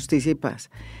como Justicia y Paz,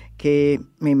 que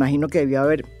me imagino que debió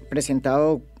haber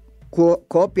presentado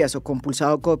copias o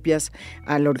compulsado copias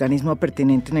al organismo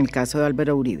pertinente en el caso de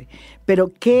Álvaro Uribe.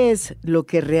 Pero, ¿qué es lo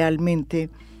que realmente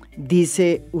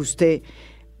dice usted?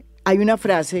 Hay una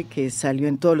frase que salió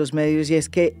en todos los medios, y es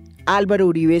que Álvaro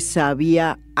Uribe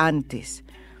sabía antes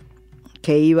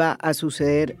que iba a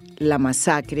suceder la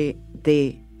masacre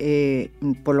de,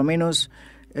 por lo menos,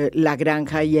 la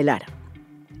Granja y el Ara.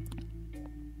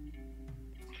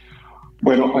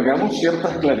 Bueno, hagamos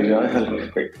ciertas claridades al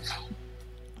respecto.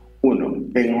 Uno,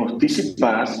 en Justicia y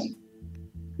Paz,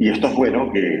 y esto es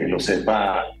bueno que lo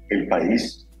sepa el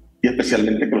país, y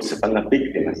especialmente que lo sepan las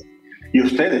víctimas, y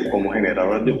ustedes como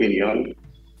generadores de opinión,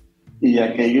 y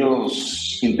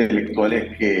aquellos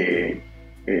intelectuales que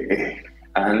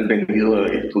han venido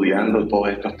estudiando todos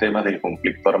estos temas del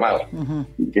conflicto armado,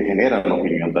 y que generan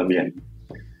opinión también.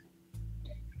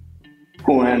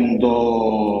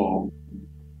 Cuando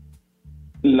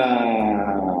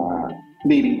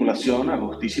mi vinculación a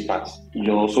Justicia y Paz,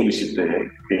 yo solicité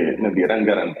que me dieran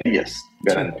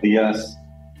garantías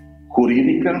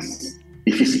jurídicas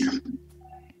y físicas,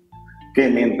 que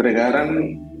me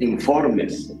entregaran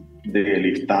informes de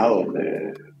listados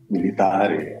de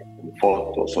militares,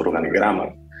 fotos,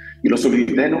 organigramas, y lo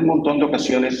solicité en un montón de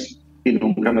ocasiones y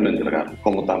nunca me lo entregaron,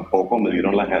 como tampoco me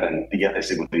dieron las garantías de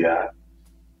seguridad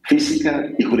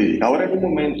física y jurídica. Ahora en un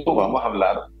momento vamos a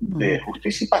hablar de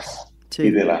Justicia y Paz, y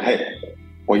de la JEP.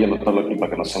 Voy a anotarlo aquí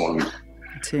para que no se me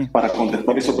olvide. Para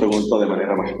contestar esa pregunta de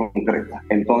manera más concreta.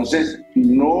 Entonces,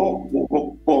 no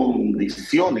hubo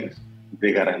condiciones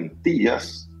de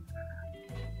garantías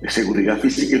de seguridad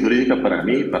física y jurídica para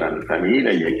mí, para mi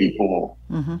familia y equipo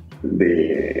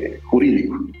de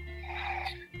jurídico.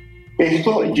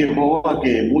 Esto llevó a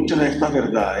que muchas de estas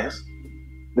verdades,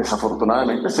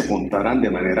 desafortunadamente, se contaran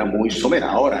de manera muy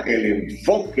somera. Ahora, el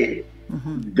enfoque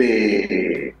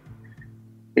de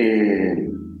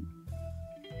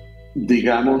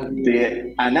digamos,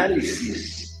 de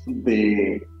análisis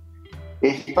de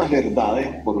estas verdades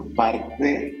por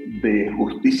parte de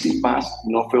Justicia y Paz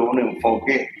no fue un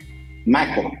enfoque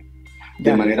macro,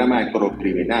 de manera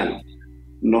macrocriminal.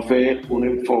 no fue un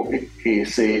enfoque que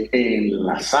se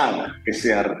enlazaba, que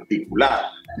se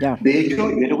articulaba. Ya. De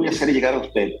hecho, yo le voy a hacer llegar a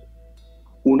usted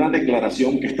una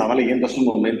declaración que estaba leyendo hace un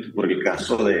momento por el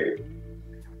caso de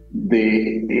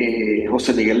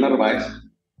José Miguel Narváez,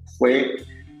 fue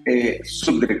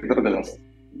subdirector de la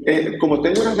como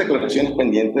tengo unas declaraciones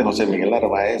pendientes de José Miguel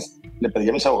Narváez, le pedí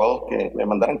a mis abogados que me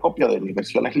mandaran copia de mis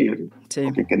versiones libres, Sí.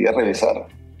 porque quería revisar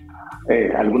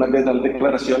algunas de las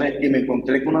declaraciones y me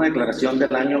encontré con una declaración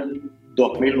del año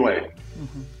 2009.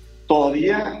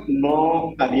 Todavía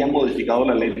no habían modificado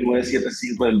la ley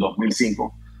 975 del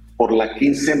 2005 por la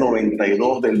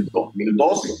 1592 del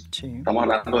 2012. Sí. Estamos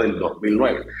hablando del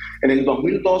 2009. En el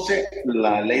 2012,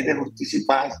 la ley de justicia y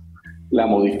paz la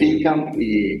modifican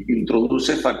y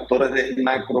introduce factores de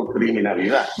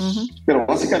macrocriminalidad. Pero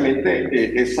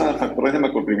básicamente esos factores de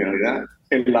macrocriminalidad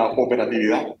en la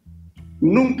operatividad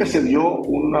nunca se dio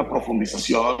una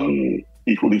profundización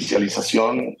y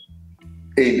judicialización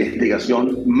e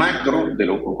investigación macro de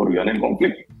lo que ocurrió en el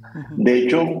conflicto. De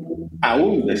hecho,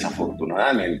 aún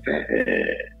desafortunadamente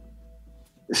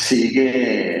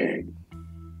sigue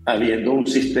habiendo un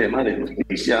sistema de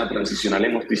justicia transicional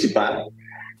y justicia y paz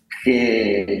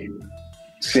que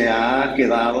se ha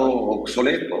quedado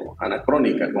obsoleto,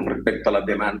 anacrónica con respecto a las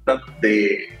demandas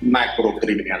de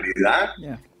macrocriminalidad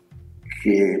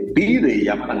que pide y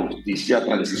llama la justicia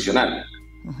transicional.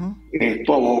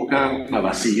 Esto aboca a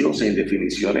vacíos e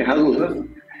indefiniciones, a dudas,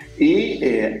 y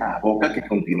aboca que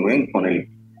continúen con el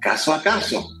caso a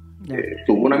caso.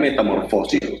 Tuvo una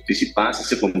metamorfosis de justicia y paz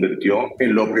y se convirtió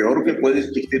en lo peor que puede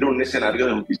existir en un escenario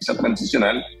de justicia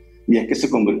transicional, y es que se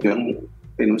convirtió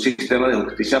en un sistema de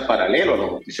justicia paralelo a la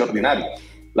justicia ordinaria,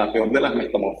 la peor de las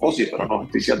metamorfosis, pero no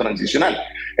justicia transicional.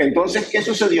 Entonces, ¿qué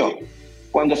sucedió?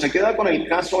 Cuando se queda con el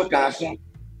caso a caso,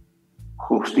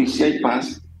 justicia y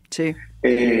paz, sí.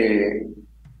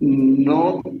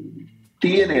 No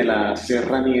tiene las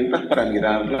herramientas para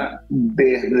mirarla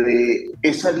desde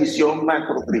esa visión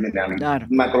macrocriminal. Claro.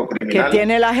 Macrocriminal que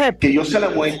tiene la JEP. Que yo se la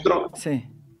muestro. Sí.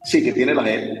 Sí, que tiene la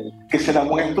JEP. Que se la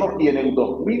muestro, y en el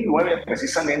 2009,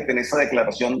 precisamente en esa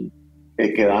declaración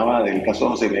que daba del caso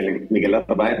de José Miguel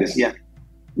Narváez,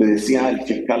 le decía al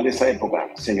fiscal de esa época: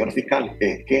 señor fiscal,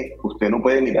 es que usted no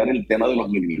puede mirar el tema de los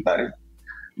militares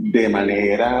de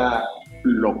manera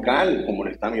local, como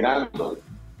lo está mirando,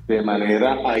 de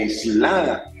manera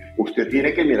aislada. Usted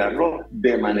tiene que mirarlo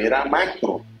de manera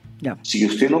macro. Si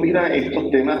usted no mira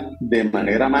estos temas de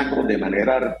manera macro, de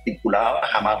manera articulada,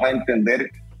 jamás va a entender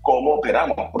cómo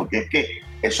operamos, porque es que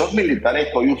esos militares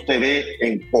que hoy usted ve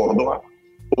en Córdoba,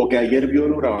 o que ayer vio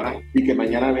en Urabá, y que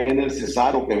mañana ve en el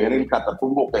Cesar, o que ve en el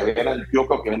Catatumbo, o que ve en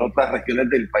Antioquia, o que ve en otras regiones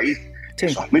del país,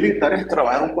 esos militares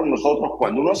trabajaron con nosotros.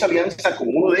 Cuando uno se alianza con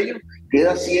uno de ellos,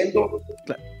 queda siendo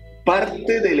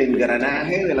parte del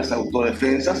engranaje de las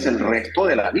autodefensas el resto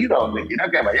de la vida, donde quiera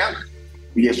que vayan.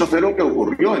 Y eso fue lo que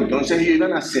ocurrió. Entonces ellos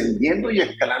iban ascendiendo y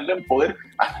escalando en poder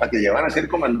hasta que llegaban a ser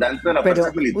comandantes de la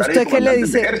fuerza militar. ¿Usted qué le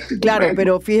dice? Claro,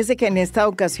 pero fíjese que en esta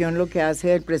ocasión lo que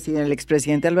hace el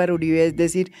expresidente Álvaro Uribe es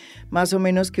decir más o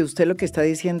menos que usted lo que está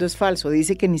diciendo es falso.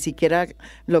 Dice que ni siquiera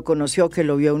lo conoció, que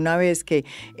lo vio una vez, que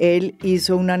él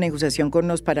hizo una negociación con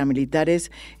los paramilitares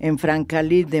en franca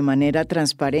lid de manera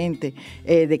transparente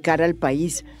de cara al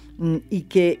país, y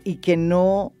que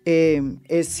no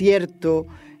es cierto.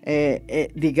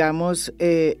 Digamos,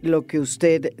 lo que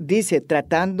usted dice,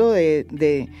 tratando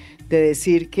de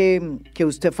decir que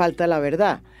usted falta la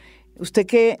verdad. ¿Usted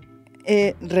qué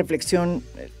reflexión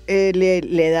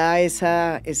le da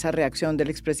esa reacción del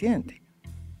expresidente?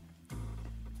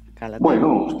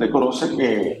 Bueno, usted conoce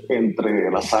que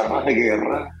entre las armas de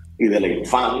guerra y de la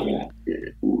infamia que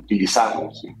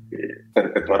utilizamos, que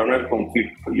perpetuaron el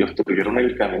conflicto y obstruyeron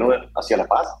el camino hacia la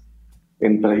paz,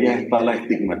 entre ellas está la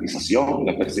estigmatización,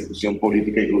 la persecución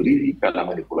política y jurídica, la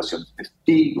manipulación de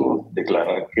testigos,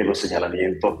 declarar que los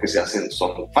señalamientos que se hacen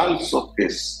son falsos, que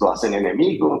lo hacen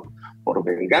enemigos por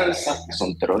venganza, que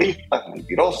son terroristas,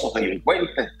 mentirosos,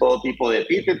 delincuentes, todo tipo de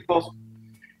epítetos.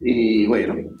 Y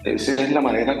bueno, esa es la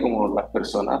manera como las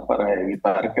personas, para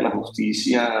evitar que la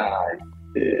justicia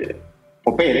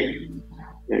opere,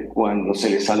 cuando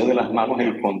se les sale de las manos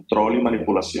el control y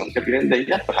manipulación que tienen de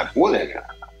ellas, pues acuden a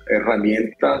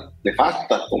herramientas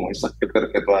nefastas como esas que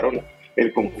perpetuaron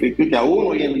el conflicto y que aún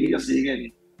hoy en día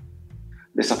siguen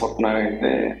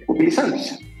desafortunadamente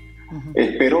utilizándose.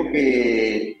 Espero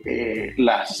que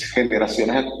las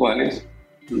generaciones actuales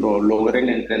lo logren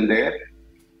entender,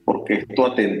 porque esto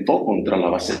atentó contra la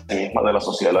base misma de la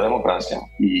sociedad de la democracia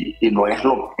y no es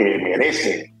lo que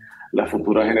merecen las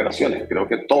futuras generaciones. Creo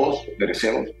que todos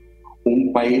merecemos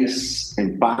un país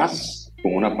en paz,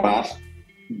 con una paz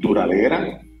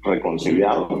duradera,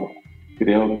 reconciliado.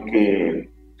 Creo que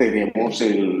tenemos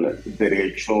el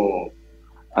derecho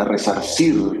a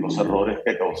resarcir los errores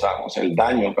que causamos, el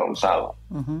daño causado,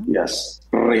 y a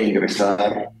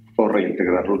reingresar o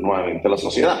reintegrarlos nuevamente a la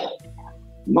sociedad.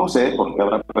 No sé por qué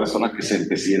habrá personas que se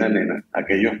empecinan en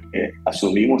aquellos que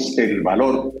asumimos el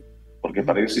valor, porque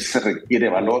para eso sí se requiere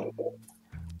valor,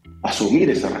 asumir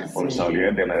esa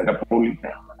responsabilidad de manera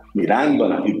pública, mirando a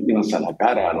las víctimas a la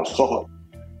cara, a los ojos.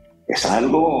 Es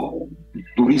algo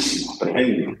durísimo,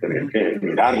 tremendo, tener que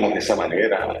mirarlas de esa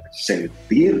manera,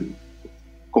 sentir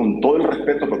con todo el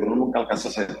respeto, porque uno nunca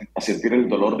alcanza a sentir el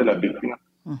dolor de las víctimas,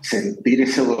 sentir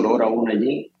ese dolor aún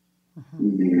allí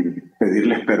y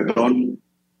pedirles perdón,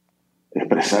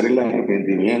 expresar el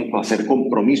arrepentimiento, hacer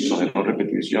compromisos de no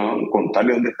repetición,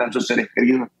 contarle dónde están sus seres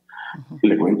queridos.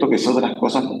 Le cuento que esa es de las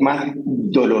cosas más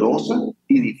dolorosas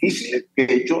y difíciles que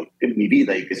he hecho en mi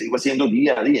vida y que sigo haciendo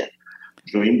día a día.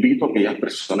 Yo invito a aquellas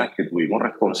personas que tuvimos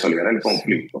responsabilidad en el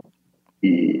conflicto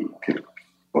y que,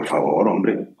 por favor,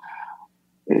 hombre,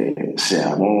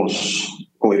 seamos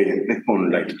coherentes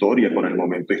con la historia, con el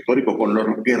momento histórico, con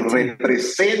lo que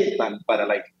representan para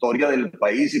la historia del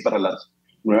país y para las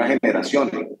nuevas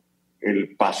generaciones.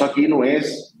 El paso aquí no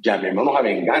es llamémonos a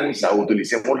venganza,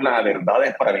 utilicemos las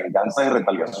verdades para venganza y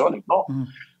retaliaciones, no.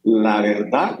 La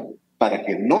verdad para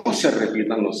que no se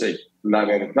repitan los hechos, la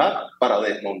verdad para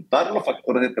desmontar los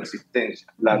factores de persistencia,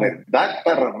 la verdad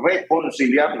para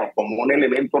reconciliarnos como un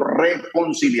elemento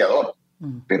reconciliador,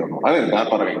 pero no la verdad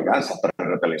para venganza,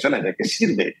 para retaliaciones. ¿De qué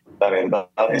sirve la verdad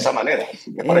de esa manera?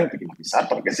 Para estigmatizar,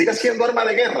 para que siga siendo arma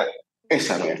de guerra.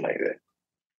 Esa no es la idea.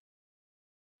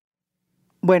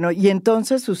 Bueno, y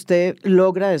entonces usted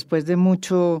logra, después de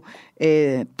mucho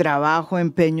trabajo,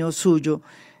 empeño suyo,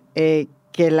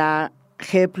 que la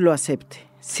JEP lo acepte.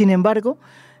 Sin embargo,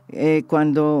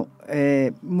 cuando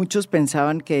muchos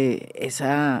pensaban que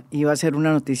esa iba a ser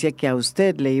una noticia que a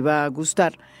usted le iba a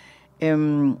gustar,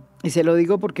 y se lo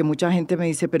digo porque mucha gente me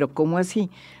dice, pero ¿cómo así?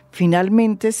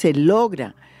 Finalmente se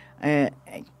logra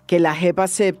que la JEP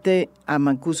acepte a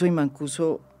Mancuso y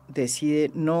Mancuso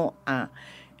decide no a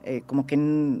como que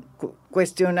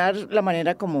cuestionar la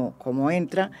manera como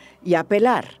entra y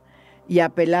apelar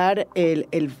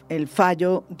el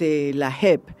fallo de la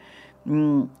JEP.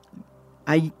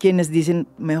 Hay quienes dicen,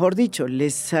 mejor dicho,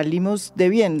 les salimos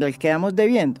debiendo, les quedamos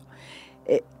debiendo.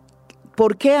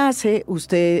 ¿Por qué hace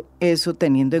usted eso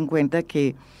teniendo en cuenta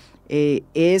que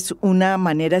es una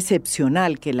manera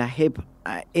excepcional que la JEP,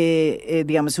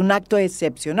 digamos, un acto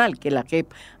excepcional que la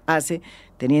JEP hace,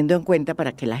 teniendo en cuenta,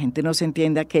 para que la gente no se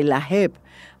entienda, que la JEP,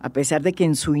 a pesar de que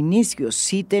en su inicio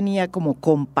sí tenía como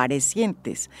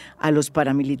comparecientes a los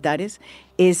paramilitares,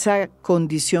 esa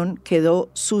condición quedó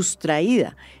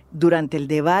sustraída durante el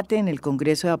debate en el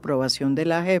Congreso de Aprobación de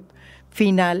la JEP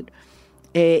final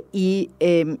y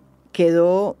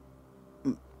quedó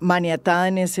maniatada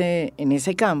en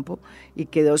ese campo y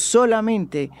quedó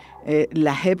solamente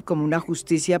la JEP como una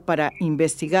justicia para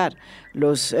investigar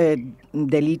los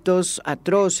delitos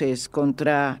atroces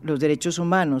contra los derechos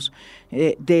humanos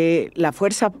de la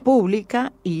fuerza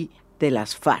pública y de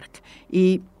las FARC,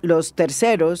 y los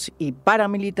terceros y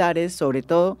paramilitares, sobre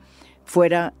todo,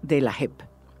 fuera de la JEP.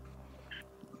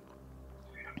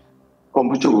 Con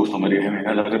mucho gusto, María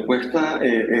Jimena. La respuesta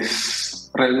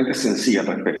es realmente sencilla al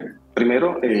respecto.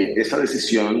 Primero, esa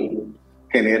decisión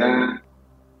genera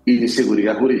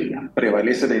inseguridad jurídica,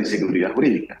 prevalece la inseguridad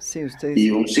jurídica. Sí, usted dice. Y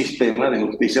un sistema de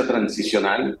justicia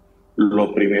transicional,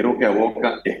 lo primero que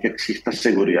aboca es que exista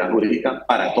seguridad jurídica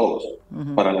para todos,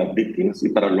 para las víctimas y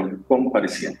para los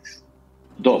comparecientes.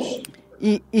 Dos.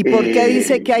 ¿Y por qué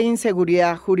dice que hay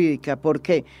inseguridad jurídica? ¿Por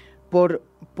qué?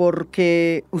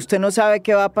 Porque usted no sabe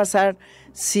qué va a pasar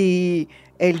si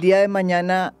el día de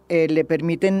mañana le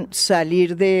permiten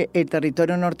salir del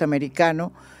territorio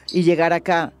norteamericano y llegar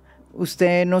acá.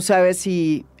 Usted no sabe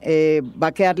si va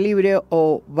a quedar libre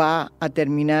o va a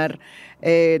terminar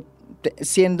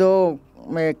siendo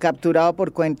capturado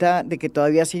por cuenta de que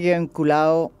todavía sigue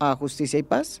vinculado a Justicia y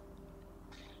Paz.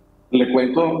 Le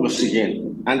cuento lo siguiente.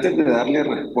 Antes de darle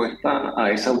respuesta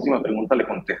a esa última pregunta, le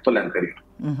contesto la anterior.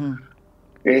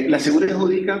 La seguridad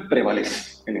jurídica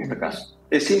prevalece en este caso.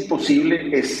 Es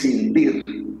imposible escindir,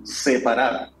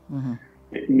 separar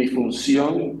mi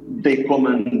función de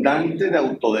comandante de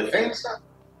autodefensa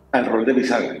al rol de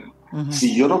bisagra.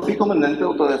 Si yo no fui comandante de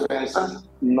autodefensa,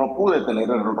 no pude tener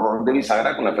el rol de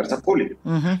bisagra con la fuerza pública.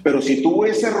 Pero si tuve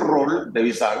ese rol de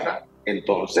bisagra,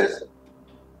 entonces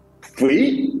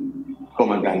fui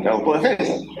comandante de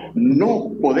autodefensa.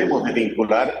 No podemos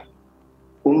desvincular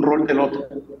un rol del otro,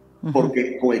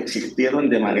 porque coexistieron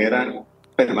de manera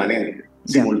permanente,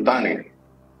 simultánea.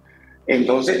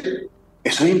 Entonces,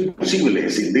 eso es imposible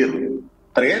decidirlo.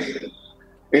 3,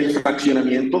 el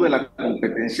fraccionamiento de la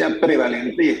competencia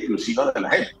prevalente y exclusiva de la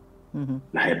JEP.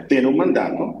 La JEP tiene un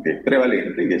mandato que es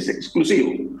prevalente y es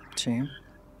exclusivo. Sí.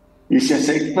 Y se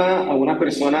acepta a una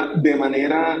persona de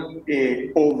manera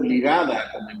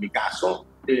obligada, como en mi caso,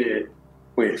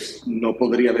 pues no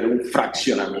podría haber un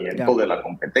fraccionamiento de la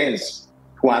competencia.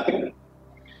 4,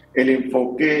 el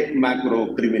enfoque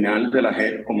macrocriminal de la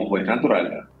JEP como juez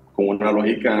natural, con una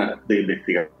lógica de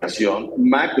investigación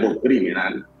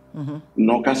macrocriminal,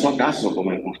 no caso a caso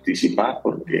como en Justicia y Paz,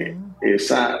 porque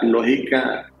esa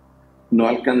lógica no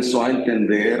alcanzó a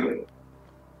entender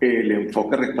el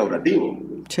enfoque restaurativo.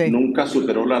 Sí. Nunca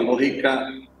superó la lógica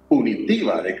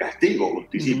punitiva de castigo,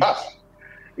 Justicia y Paz.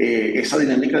 Esa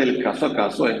dinámica del caso a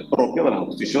caso es propia de la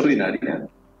justicia ordinaria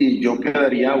y yo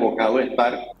quedaría abocado a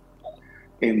estar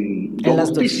en dos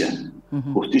justicias,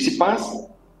 Justicia y Paz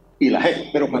y la JEP.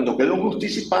 Pero cuando quedo en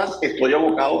Justicia y Paz, estoy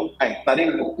abocado a estar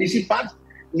en Justicia y Paz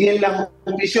y en la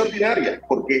justicia ordinaria,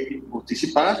 porque Justicia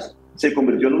y Paz se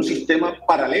convirtió en un sistema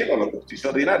paralelo a la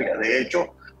justicia ordinaria. De hecho,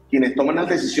 quienes toman las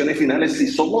decisiones finales, si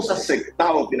somos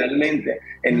aceptados finalmente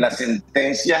en las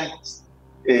sentencias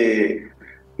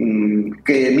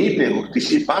que emite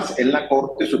Justicia y Paz, es la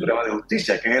Corte Suprema de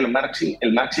Justicia, que es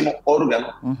el máximo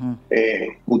órgano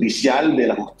judicial de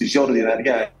la justicia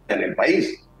ordinaria en el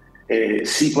país.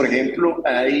 Si, por ejemplo,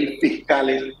 hay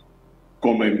fiscales,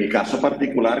 como en mi caso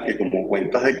particular, que como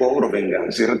cuentas de cobro,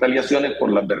 venganza y retaliaciones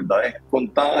por las verdades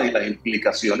contadas y las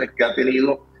implicaciones que ha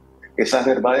tenido esas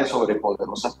verdades sobre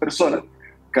poderosas personas,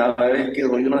 cada vez que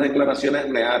doy unas declaraciones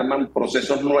me arman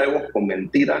procesos nuevos con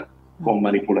mentiras, con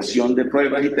manipulación de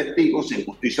pruebas y testigos en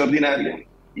justicia ordinaria,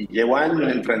 y llevo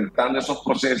años enfrentando esos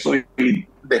procesos y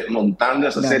desmontando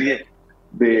esa serie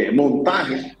de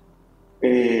montajes.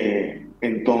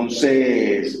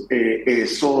 Entonces,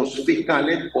 esos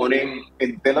fiscales ponen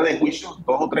en tela de juicio, 2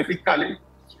 o 3 fiscales,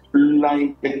 la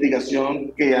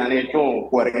investigación que han hecho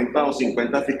 40 o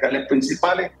 50 fiscales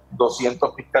principales,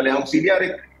 200 fiscales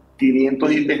auxiliares,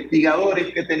 500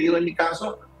 investigadores que he tenido en mi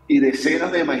caso y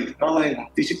decenas de magistrados en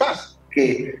Justicia y Paz,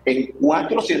 que en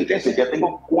 4 sentencias, ya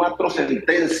tengo 4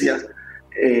 sentencias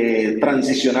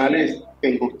transicionales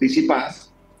en Justicia y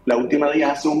Paz, la última de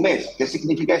ellas hace un mes. ¿Qué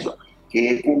significa eso? Que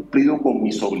he cumplido con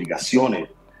mis obligaciones,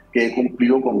 que he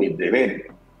cumplido con mis deberes.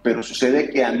 Pero sucede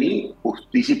que a mí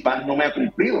Justicia y Paz no me ha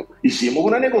cumplido. Hicimos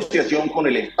una negociación con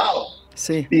el Estado.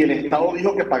 Sí. Y el Estado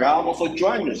dijo que pagábamos 8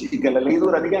 años y que la ley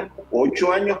duraría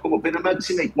 8 años como pena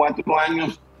máxima y 4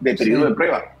 años de periodo de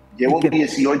prueba. Llevo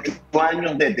 18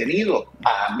 años detenido.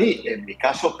 A mí, en mi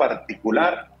caso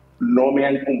particular, no me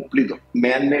han cumplido.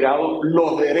 Me han negado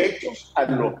los derechos a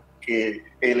los que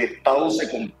el Estado se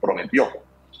comprometió.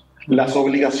 Las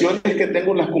obligaciones que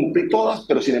tengo las cumplí todas,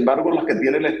 pero sin embargo las que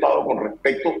tiene el Estado con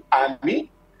respecto a mí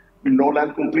no las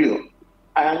han cumplido.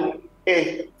 Han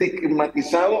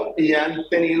estigmatizado y han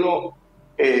tenido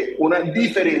una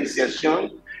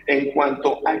diferenciación en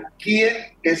cuanto a quién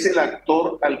es el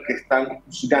actor al que están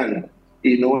juzgando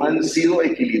y no han sido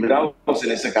equilibrados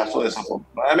en ese caso,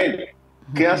 desafortunadamente.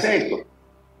 ¿Qué hace esto?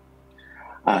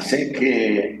 Hace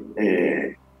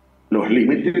que los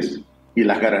límites y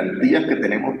las garantías que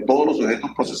tenemos todos los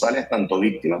sujetos procesales, tanto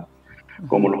víctimas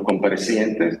como los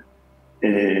comparecientes,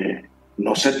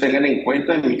 no se tengan en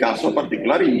cuenta en mi caso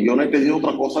particular, y yo no he pedido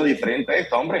otra cosa diferente a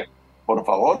esta. Hombre, por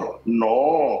favor,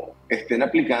 no estén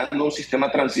aplicando un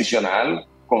sistema transicional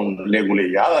con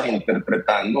leguleyadas,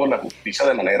 interpretando la justicia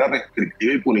de manera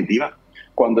restrictiva y punitiva,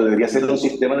 cuando debería ser un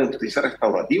sistema de justicia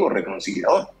restaurativo,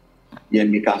 reconciliador. Y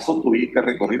en mi caso tuve que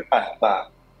recurrir hasta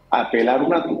apelar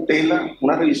una tutela,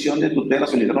 una revisión de tutela,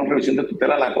 solicitar una revisión de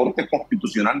tutela a la Corte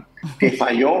Constitucional, que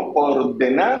falló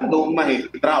ordenando a un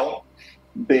magistrado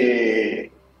del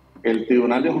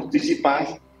Tribunal de Justicia y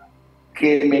Paz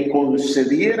que me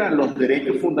concedieran los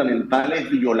derechos fundamentales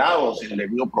violados en el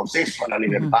debido proceso, a la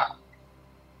libertad,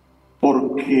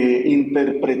 porque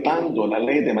interpretando la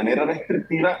ley de manera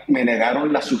restrictiva me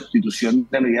negaron la sustitución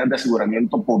de medidas de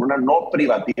aseguramiento por una no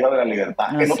privativa de la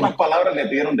libertad. En otras palabras, le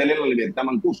pidieron darle la libertad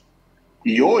a Mancuso.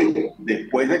 Y hoy,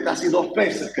 después de casi 2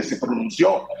 meses que se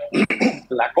pronunció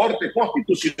la Corte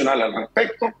Constitucional al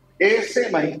respecto,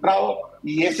 ese magistrado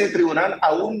y ese tribunal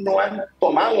aún no han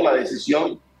tomado la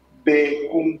decisión de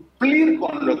cumplir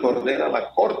con lo que ordena la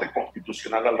Corte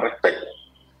Constitucional al respecto.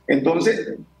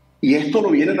 Entonces, y esto lo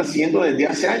vienen haciendo desde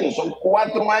hace años. Son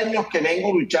 4 años que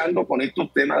vengo luchando con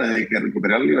estos temas desde que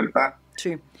recuperé la libertad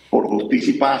por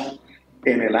Justicia y Paz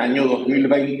en el año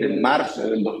 2020, en marzo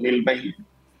del 2020.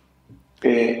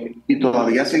 Y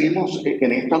todavía seguimos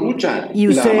en esta lucha. Y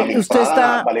usted la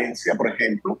está... Valencia, por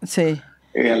ejemplo,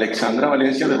 Alexandra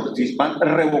Valencia de Justicia Paz,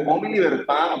 revocó mi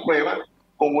libertad a prueba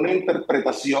con una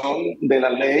interpretación de la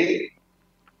ley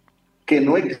que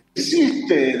no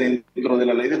existe dentro de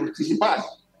la ley de Justicia y Paz.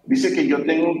 Dice que yo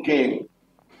tengo que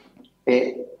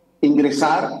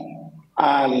ingresar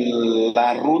a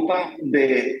la ruta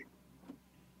de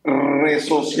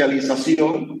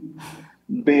resocialización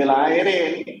de la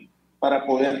ARN para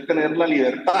poder tener la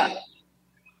libertad,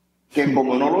 que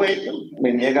como no lo he hecho,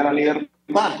 me niega la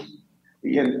libertad.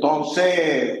 Y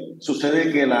entonces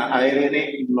sucede que la ARN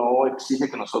no exige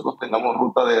que nosotros tengamos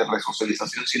ruta de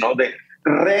resocialización, sino de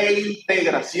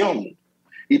reintegración.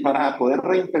 Y para poder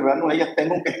reintegrarnos a ellas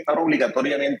tengo que estar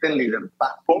obligatoriamente en libertad.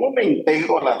 ¿Cómo me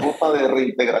integro a la ruta de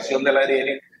reintegración del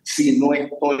ARN si no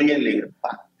estoy en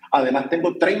libertad? Además,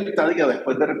 tengo 30 días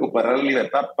después de recuperar la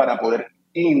libertad para poder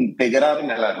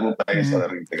integrarme a la ruta esa de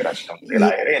reintegración del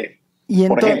ARN. Y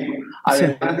por entonces, ejemplo,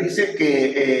 además dice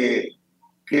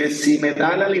que si me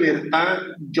da la libertad,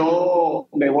 yo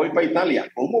me voy para Italia.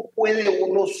 ¿Cómo puede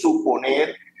uno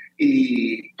suponer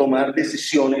y tomar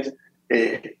decisiones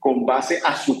con base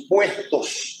a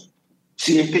supuestos,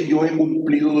 si es que yo he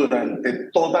cumplido durante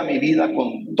toda mi vida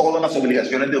con todas las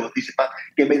obligaciones de justicia y paz?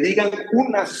 Que me digan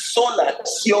una sola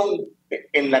acción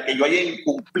en la que yo haya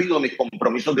incumplido mis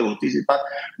compromisos de justicia y paz.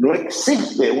 No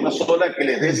existe una sola que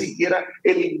les dé siquiera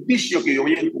el indicio que yo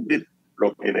voy a incumplir.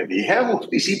 Lo que le dije a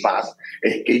Justicia y Paz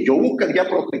es que yo buscaría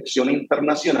protección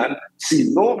internacional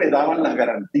si no me daban las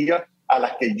garantías a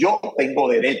las que yo tengo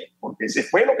derecho, porque ese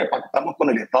fue lo que pactamos con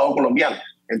el Estado colombiano.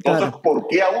 Entonces, claro, ¿por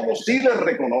qué a uno sí le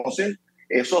reconocen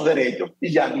esos derechos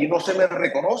y a mí no se me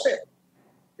reconoce?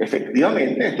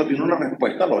 Efectivamente, esto tiene una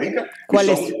respuesta lógica. ¿Cuál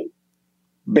es?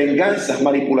 Venganzas,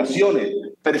 manipulaciones,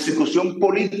 persecución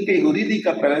política y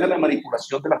jurídica a través de la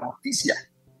manipulación de la justicia.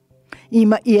 ¿Y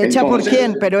hecha por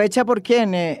quién? ¿Pero hecha por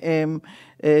quién?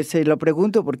 Se lo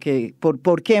pregunto, porque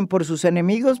 ¿por quién? ¿Por sus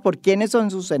enemigos? ¿Por quiénes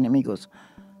son sus enemigos?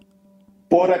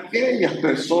 Por aquellas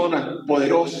personas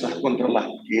poderosas contra las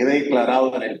que he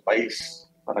declarado en el país,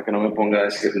 para que no me ponga a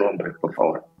decir nombres, por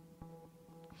favor.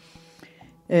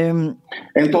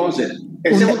 Entonces,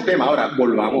 ese es un tema. Ahora,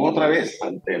 volvamos otra vez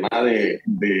al tema de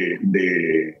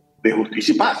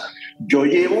justicia y paz. Yo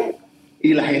llevo,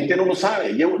 y la gente no lo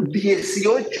sabe, llevo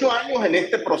 18 años en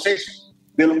este proceso,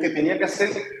 de lo que tenía que hacer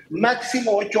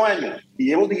máximo 8 años, y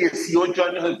llevo 18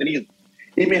 años detenido.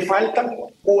 Y me faltan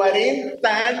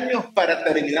 40 años para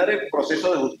terminar el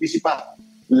proceso de justicia y paz.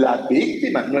 Las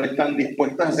víctimas no están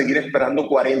dispuestas a seguir esperando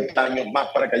 40 años más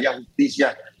para que haya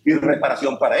justicia y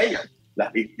reparación para ellas.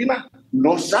 Las víctimas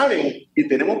no saben y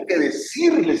tenemos que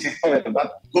decirles esta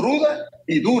verdad cruda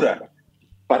y dura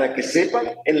para que sepan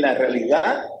en la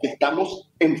realidad que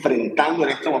estamos enfrentando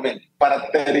en este momento.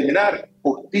 Para terminar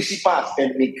justicia y paz,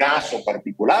 en mi caso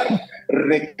particular,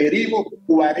 requerimos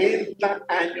 40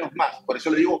 años más. Por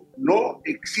eso le digo, no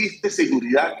existe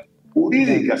seguridad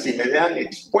jurídica si me dejan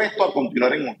expuesto a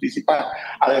continuar en justicia y paz.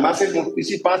 Además, en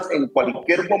justicia y paz, en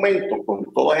cualquier momento,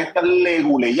 con todas estas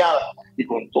leguleyadas y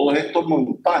con todos estos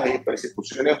montajes y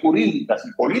persecuciones jurídicas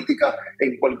y políticas,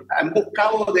 han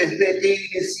buscado desde que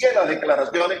inicié las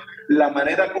declaraciones la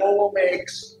manera como me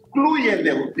excluyen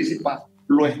de justicia y paz.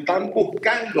 Lo están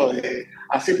buscando desde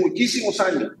hace muchísimos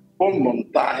años, con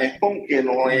montajes, con que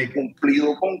no he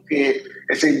cumplido, con que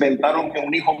se inventaron que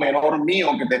un hijo menor mío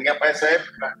que tenía para esa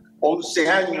época 11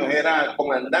 años era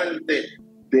comandante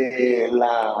de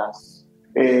las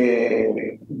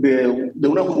de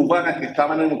unas urbanas que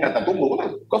estaban en Catatumbo,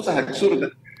 unas cosas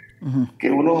absurdas que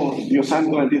uno, Dios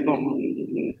santo bendito,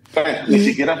 ni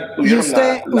siquiera tuvieron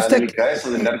la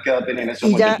delicadeza de ver qué edad tenían esos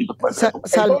muchachitos.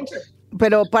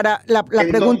 Pero para la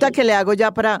pregunta que le hago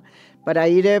ya para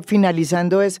ir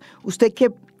finalizando es, ¿usted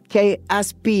qué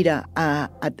aspira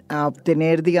a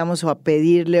obtener, digamos, o a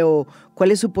pedirle, o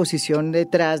cuál es su posición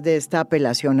detrás de esta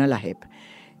apelación a la JEP?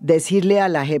 Decirle a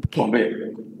la JEP que...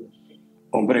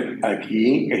 Hombre,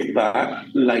 aquí está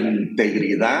la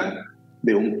integridad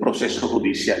de un proceso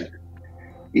judicial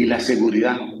y la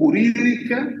seguridad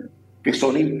jurídica, que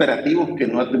son imperativos que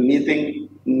no admiten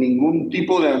ningún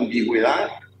tipo de ambigüedad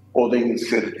o de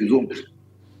incertidumbre.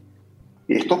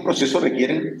 Estos procesos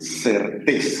requieren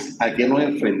certeza. ¿A qué nos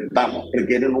enfrentamos?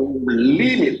 Requieren un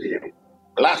límite,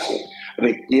 un plazo,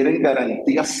 requieren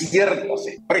garantías ciertas,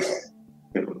 expresas,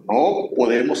 pero no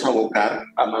podemos abocar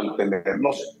a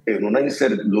mantenernos en una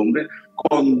incertidumbre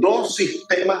con dos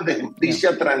sistemas de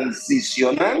justicia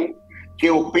transicional que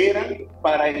operan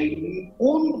para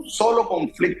un solo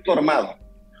conflicto armado,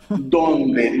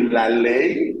 donde la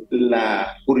ley,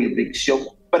 la jurisdicción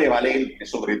prevalente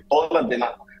sobre todas las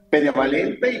demás,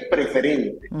 prevalente y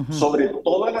preferente sobre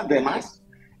todas las demás,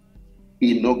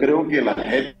 y no creo que la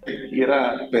gente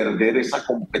quiera perder esa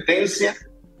competencia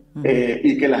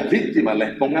y que las víctimas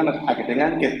les pongan a que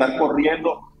tengan que estar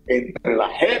corriendo entre la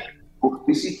JEP,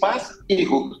 Justicia y Paz, y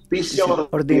Justicia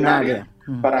Ordinaria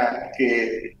para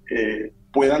que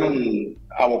puedan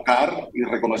abocar y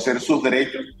reconocer sus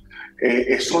derechos.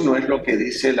 Eso no es lo que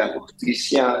dice la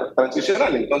justicia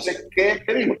transicional. Entonces, ¿qué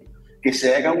pedimos? Que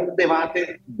se haga un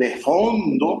debate de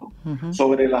fondo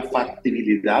sobre la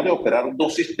factibilidad de operar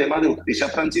dos sistemas de justicia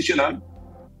transicional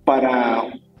para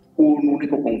un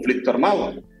único conflicto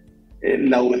armado.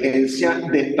 La urgencia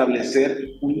de establecer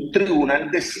un tribunal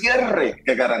de cierre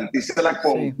que garantice la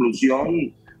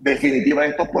conclusión definitiva de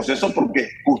estos procesos, porque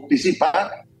Justicia y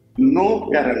Paz no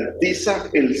garantiza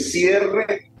el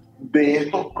cierre de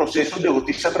estos procesos de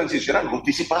justicia transicional.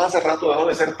 Justicia y Paz hace rato dejó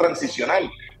de ser transicional.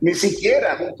 Ni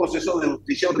siquiera es un proceso de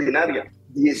justicia ordinaria.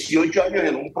 18 años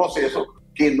en un proceso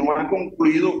que no ha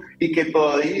concluido y que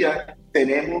todavía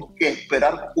tenemos que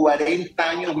esperar 40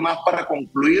 años más para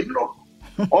concluirlo.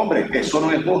 Hombre, eso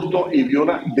no es justo y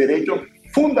viola derechos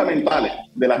fundamentales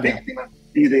de las víctimas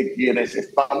y de quienes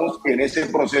estamos en ese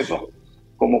proceso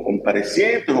como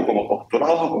comparecientes o como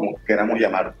postulados o como queramos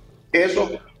llamar. Eso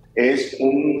es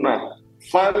una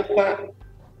falta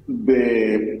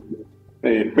de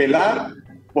velar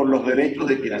por los derechos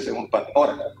de quienes hacemos parte.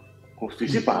 Ahora,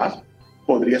 Justicia y Paz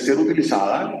podría ser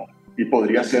utilizada y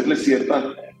podría hacerle ciertas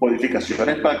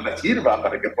modificaciones para que sirva,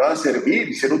 para que pueda servir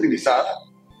y ser utilizada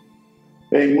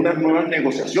en unas nuevas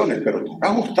negociaciones, pero toca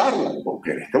ajustarla,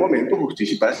 porque en este momento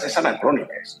Justicia y Paz es anacrónica,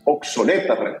 es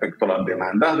obsoleta respecto a las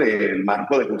demandas del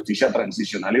marco de justicia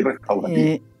transicional y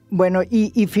restaurativa. Bueno,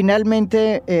 y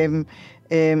finalmente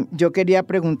yo quería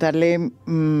preguntarle,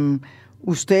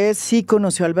 ¿usted sí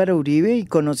conoció a Álvaro Uribe y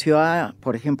conoció,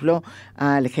 por ejemplo,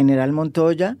 al general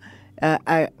Montoya?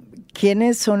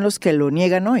 ¿Quiénes son los que lo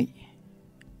niegan hoy?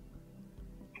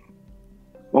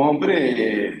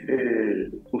 Hombre,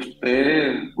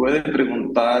 usted puede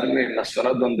preguntarle en las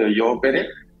zonas donde yo operé,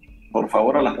 por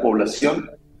favor, a la población.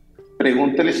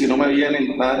 Pregúntele si no me veían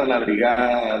entrar a la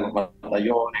brigada, a los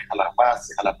batallones, a las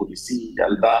bases, a la policía,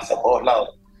 al DAS, a todos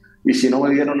lados. Y si no me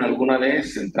vieron alguna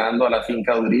vez entrando a la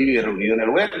finca de Uribe y reunido en el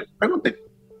lugar, pregúntele.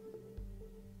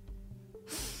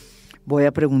 Voy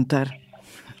a preguntar.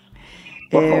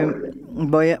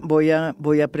 Voy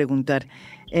a preguntar.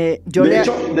 De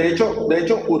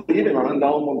hecho, Uribe me ha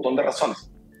mandado un montón de razones.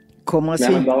 ¿Cómo así? Me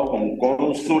ha mandado con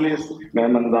cónsules, me ha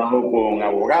mandado con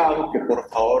abogados, que por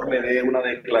favor me dé una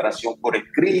declaración por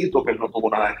escrito, que él no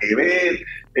tuvo nada que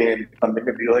ver. También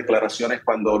me pidió declaraciones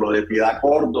cuando lo de Piedad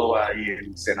Córdoba y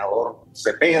el senador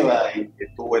Cepeda, y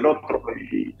estuvo el otro,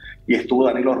 y estuvo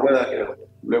Danilo Rueda, que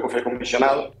luego fue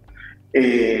comisionado.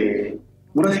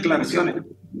 Unas declaraciones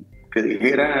que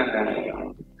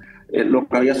dijeran lo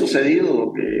que había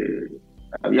sucedido, que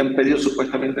habían pedido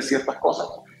supuestamente ciertas cosas.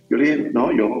 Yo le dije,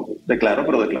 no, yo declaro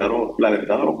la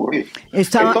verdad de lo ocurrido.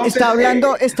 Está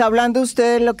hablando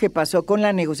usted de lo que pasó con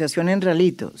la negociación en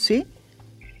Realito, ¿sí?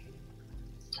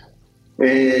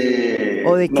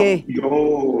 ¿O de qué?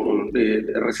 Yo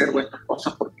reservo estas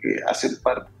cosas porque hacen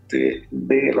parte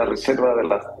de la reserva de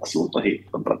los asuntos y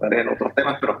contrataré en otros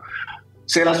temas, pero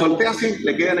se la solté así,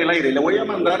 le queda en el aire. Le voy a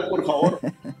mandar, por favor,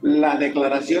 las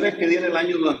declaraciones que di en el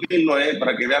año 2009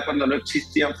 para que vea cuando no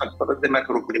existían factores de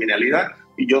macrocriminalidad,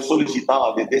 y yo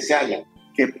solicitaba desde ese año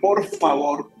que por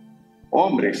favor,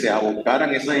 hombre, se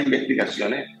abocaran esas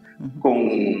investigaciones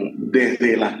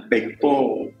desde el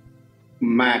aspecto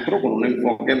macro, con un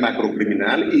enfoque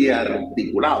macrocriminal y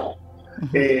articulado.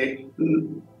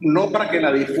 No para que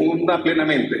la difunda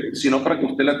plenamente, sino para que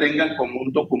usted la tenga como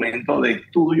un documento de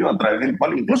estudio a través del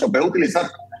cual incluso puede utilizar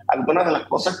algunas de las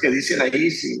cosas que dicen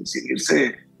ahí sin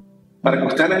irse, para que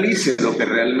usted analice lo que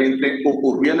realmente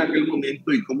ocurrió en aquel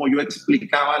momento y cómo yo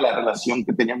explicaba la relación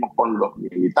que teníamos con los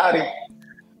militares,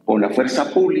 con la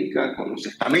fuerza pública, con los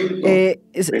estamentos del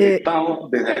Estado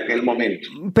desde aquel momento.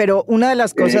 Pero una de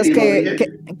las cosas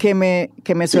que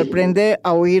me sorprende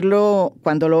a oírlo,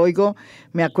 cuando lo oigo,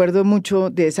 me acuerdo mucho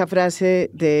de esa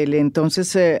frase del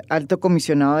entonces alto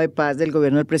comisionado de paz del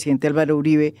gobierno del presidente Álvaro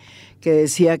Uribe, que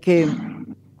decía que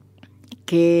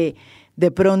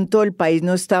de pronto el país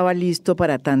no estaba listo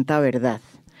para tanta verdad.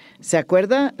 ¿Se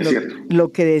acuerda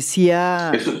lo que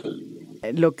decía?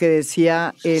 Lo que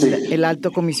decía el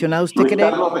alto comisionado, ¿usted cree?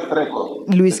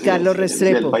 Luis Carlos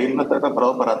Restrepo. El país no está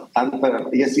preparado para tanta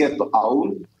verdad. Y es cierto,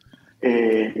 aún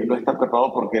no está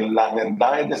preparado porque las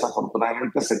verdades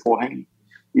desafortunadamente se cogen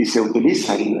y se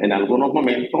utilizan en algunos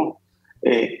momentos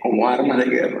como armas de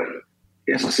guerra.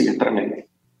 Eso sí es tremendo.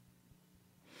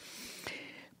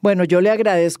 Bueno, yo le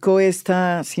agradezco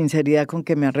esta sinceridad con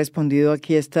que me ha respondido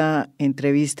aquí esta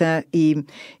entrevista y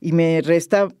me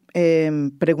resta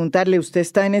preguntarle, usted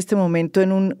está en este momento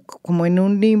como en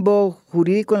un limbo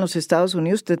jurídico en los Estados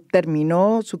Unidos, usted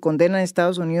terminó su condena en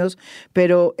Estados Unidos,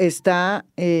 pero está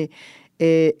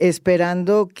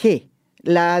esperando ¿qué?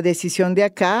 La decisión de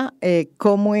acá,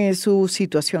 ¿cómo es su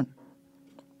situación?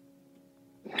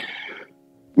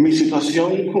 Mi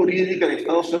situación jurídica en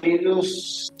Estados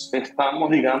Unidos, estamos,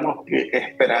 digamos, que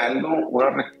esperando una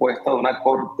respuesta de una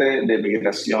corte de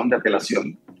migración de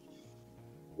apelación.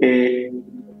 Le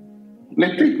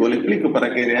explico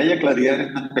para que haya claridad en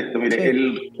este aspecto. Mire, sí.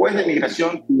 El juez de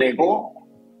migración negó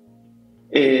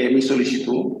mi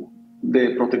solicitud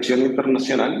de protección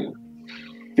internacional.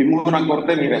 Fuimos a una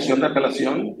corte de migración de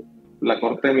apelación. La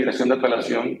corte de migración de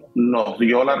apelación nos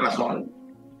dio la razón.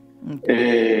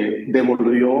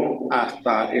 Devolvió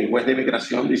hasta el juez de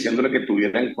migración diciéndole que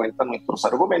tuviera en cuenta nuestros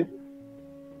argumentos.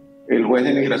 El juez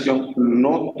de migración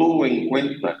no tuvo en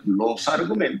cuenta los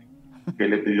argumentos que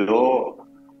le pidió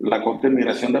la corte de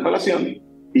migración de apelación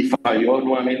y falló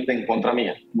nuevamente en contra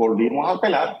mía. Volvimos a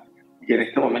apelar y en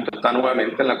este momento está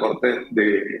nuevamente en la corte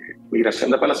de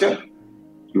migración de apelación,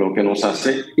 lo que nos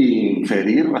hace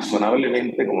inferir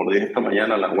razonablemente, como lo dije esta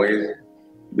mañana a la juez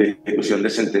de ejecución de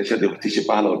sentencias de justicia y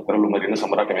paz, la doctora Luz Marina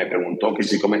Zamora, que me preguntó que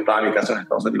si cómo estaba mi caso en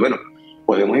Estados Unidos. Bueno,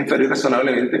 podemos inferir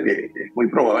razonablemente que es muy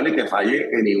probable que falle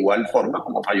en igual forma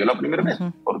como falló la primera vez,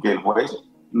 porque el juez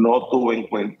no tuvo en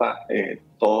cuenta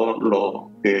todo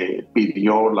lo que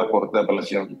pidió la Corte de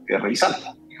Apelación que revisara.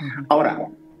 Ahora,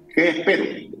 ¿qué espero?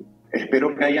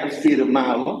 Espero que haya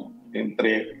firmado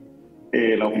entre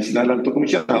la oficina del Alto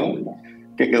Comisionado,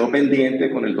 que quedó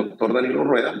pendiente con el doctor Danilo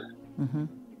Rueda,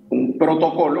 un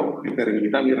protocolo que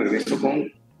permita mi regreso con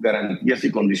garantías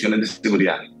y condiciones de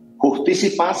seguridad. Justicia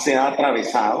y Paz se ha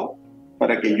atravesado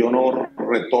para que yo no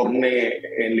retorne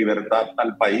en libertad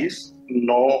al país,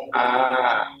 no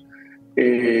ha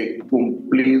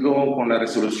cumplido con la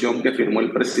resolución que firmó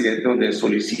el presidente donde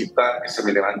solicita que se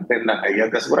me levanten las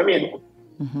medidas de aseguramiento.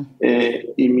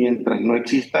 Y mientras no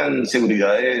existan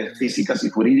seguridades físicas y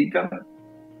jurídicas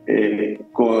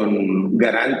con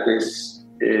garantes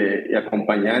y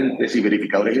acompañantes y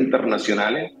verificadores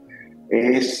internacionales,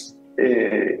 es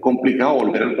complicado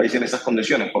volver al país en esas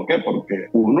condiciones. ¿Por qué? Porque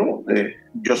uno,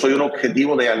 yo soy un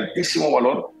objetivo de altísimo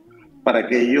valor para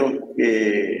aquellos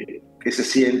que se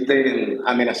sienten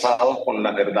amenazados con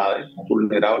las verdades,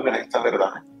 vulnerables a estas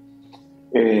verdades.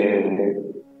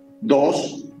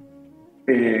 Dos,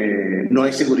 no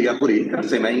hay seguridad jurídica,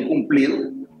 se me ha incumplido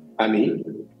a mí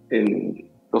en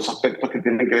los aspectos que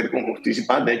tienen que ver con justicia y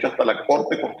paz. De hecho, hasta la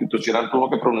Corte Constitucional tuvo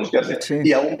que pronunciarse, sí.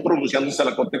 Y aún pronunciándose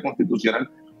la Corte Constitucional,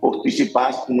 Justicia y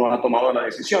Paz no ha tomado la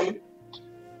decisión.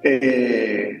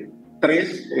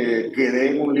 Tres, quedé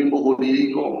en un limbo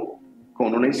jurídico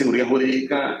con una inseguridad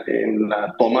jurídica en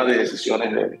la toma de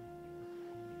decisiones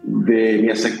de mi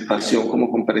aceptación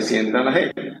como compareciente a la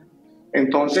JEP.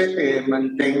 Entonces,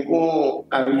 mantengo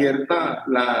abierta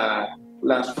la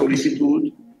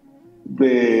solicitud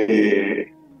de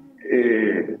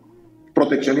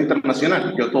protección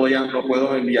internacional. Yo todavía no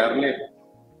puedo enviarle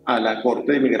a la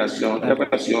Corte de Migración de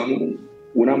Apelación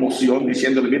una moción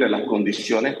diciéndole, mire, las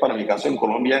condiciones para mi caso en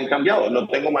Colombia han cambiado. No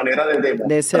tengo manera de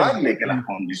demostrarle que las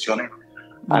condiciones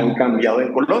han cambiado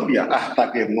en Colombia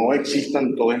hasta que no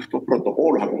existan todos estos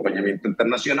protocolos, acompañamiento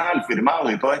internacional,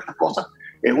 firmado y todas estas cosas.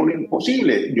 Es un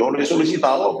imposible. Yo lo he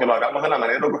solicitado que lo hagamos de la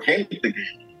manera urgente, que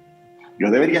yo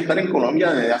debería estar en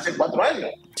Colombia desde hace 4 años,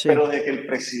 sí. Pero desde que el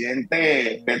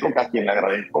presidente Petro, a quien le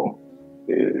agradezco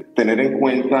tener en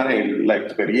cuenta la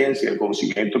experiencia, el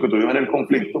conocimiento que tuvimos en el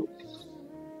conflicto,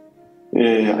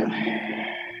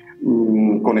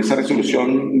 con esa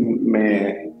resolución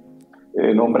me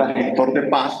nombra gestor de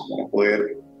paz para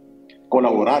poder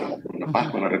colaborar con la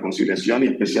paz, con la reconciliación y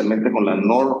especialmente con la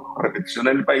no repetición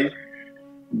en el país.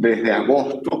 Desde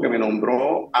agosto que me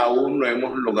nombró, aún no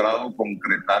hemos logrado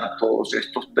concretar todos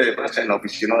estos temas en la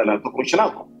oficina del Alto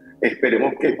Comisionado.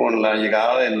 Esperemos que con la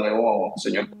llegada del nuevo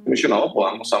señor comisionado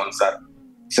podamos avanzar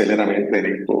celeramente en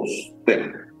estos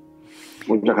temas.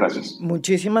 Muchas gracias.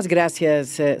 Muchísimas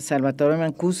gracias, Salvatore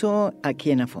Mancuso,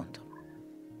 aquí en A Fondo.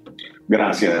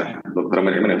 Gracias, doctora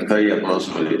María Menefta, y a todos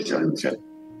su audiencia.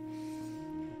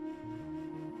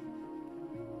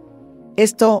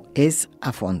 Esto es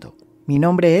A Fondo. Mi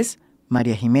nombre es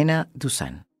María Jimena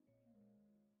Duzán.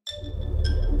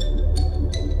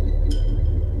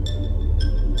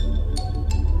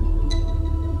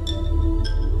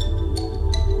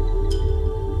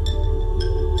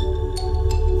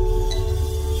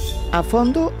 A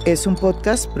Fondo es un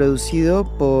podcast producido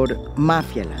por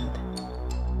Mafialand.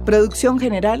 Producción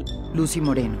general, Lucy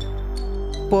Moreno.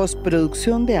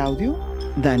 Postproducción de audio,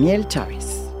 Daniel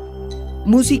Chávez.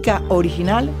 Música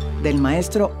original del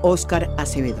maestro Óscar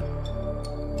Acevedo.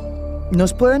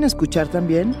 Nos pueden escuchar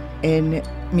también en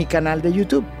mi canal de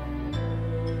YouTube.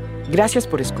 Gracias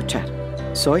por escuchar.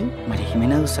 Soy María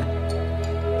Jimena Duzán.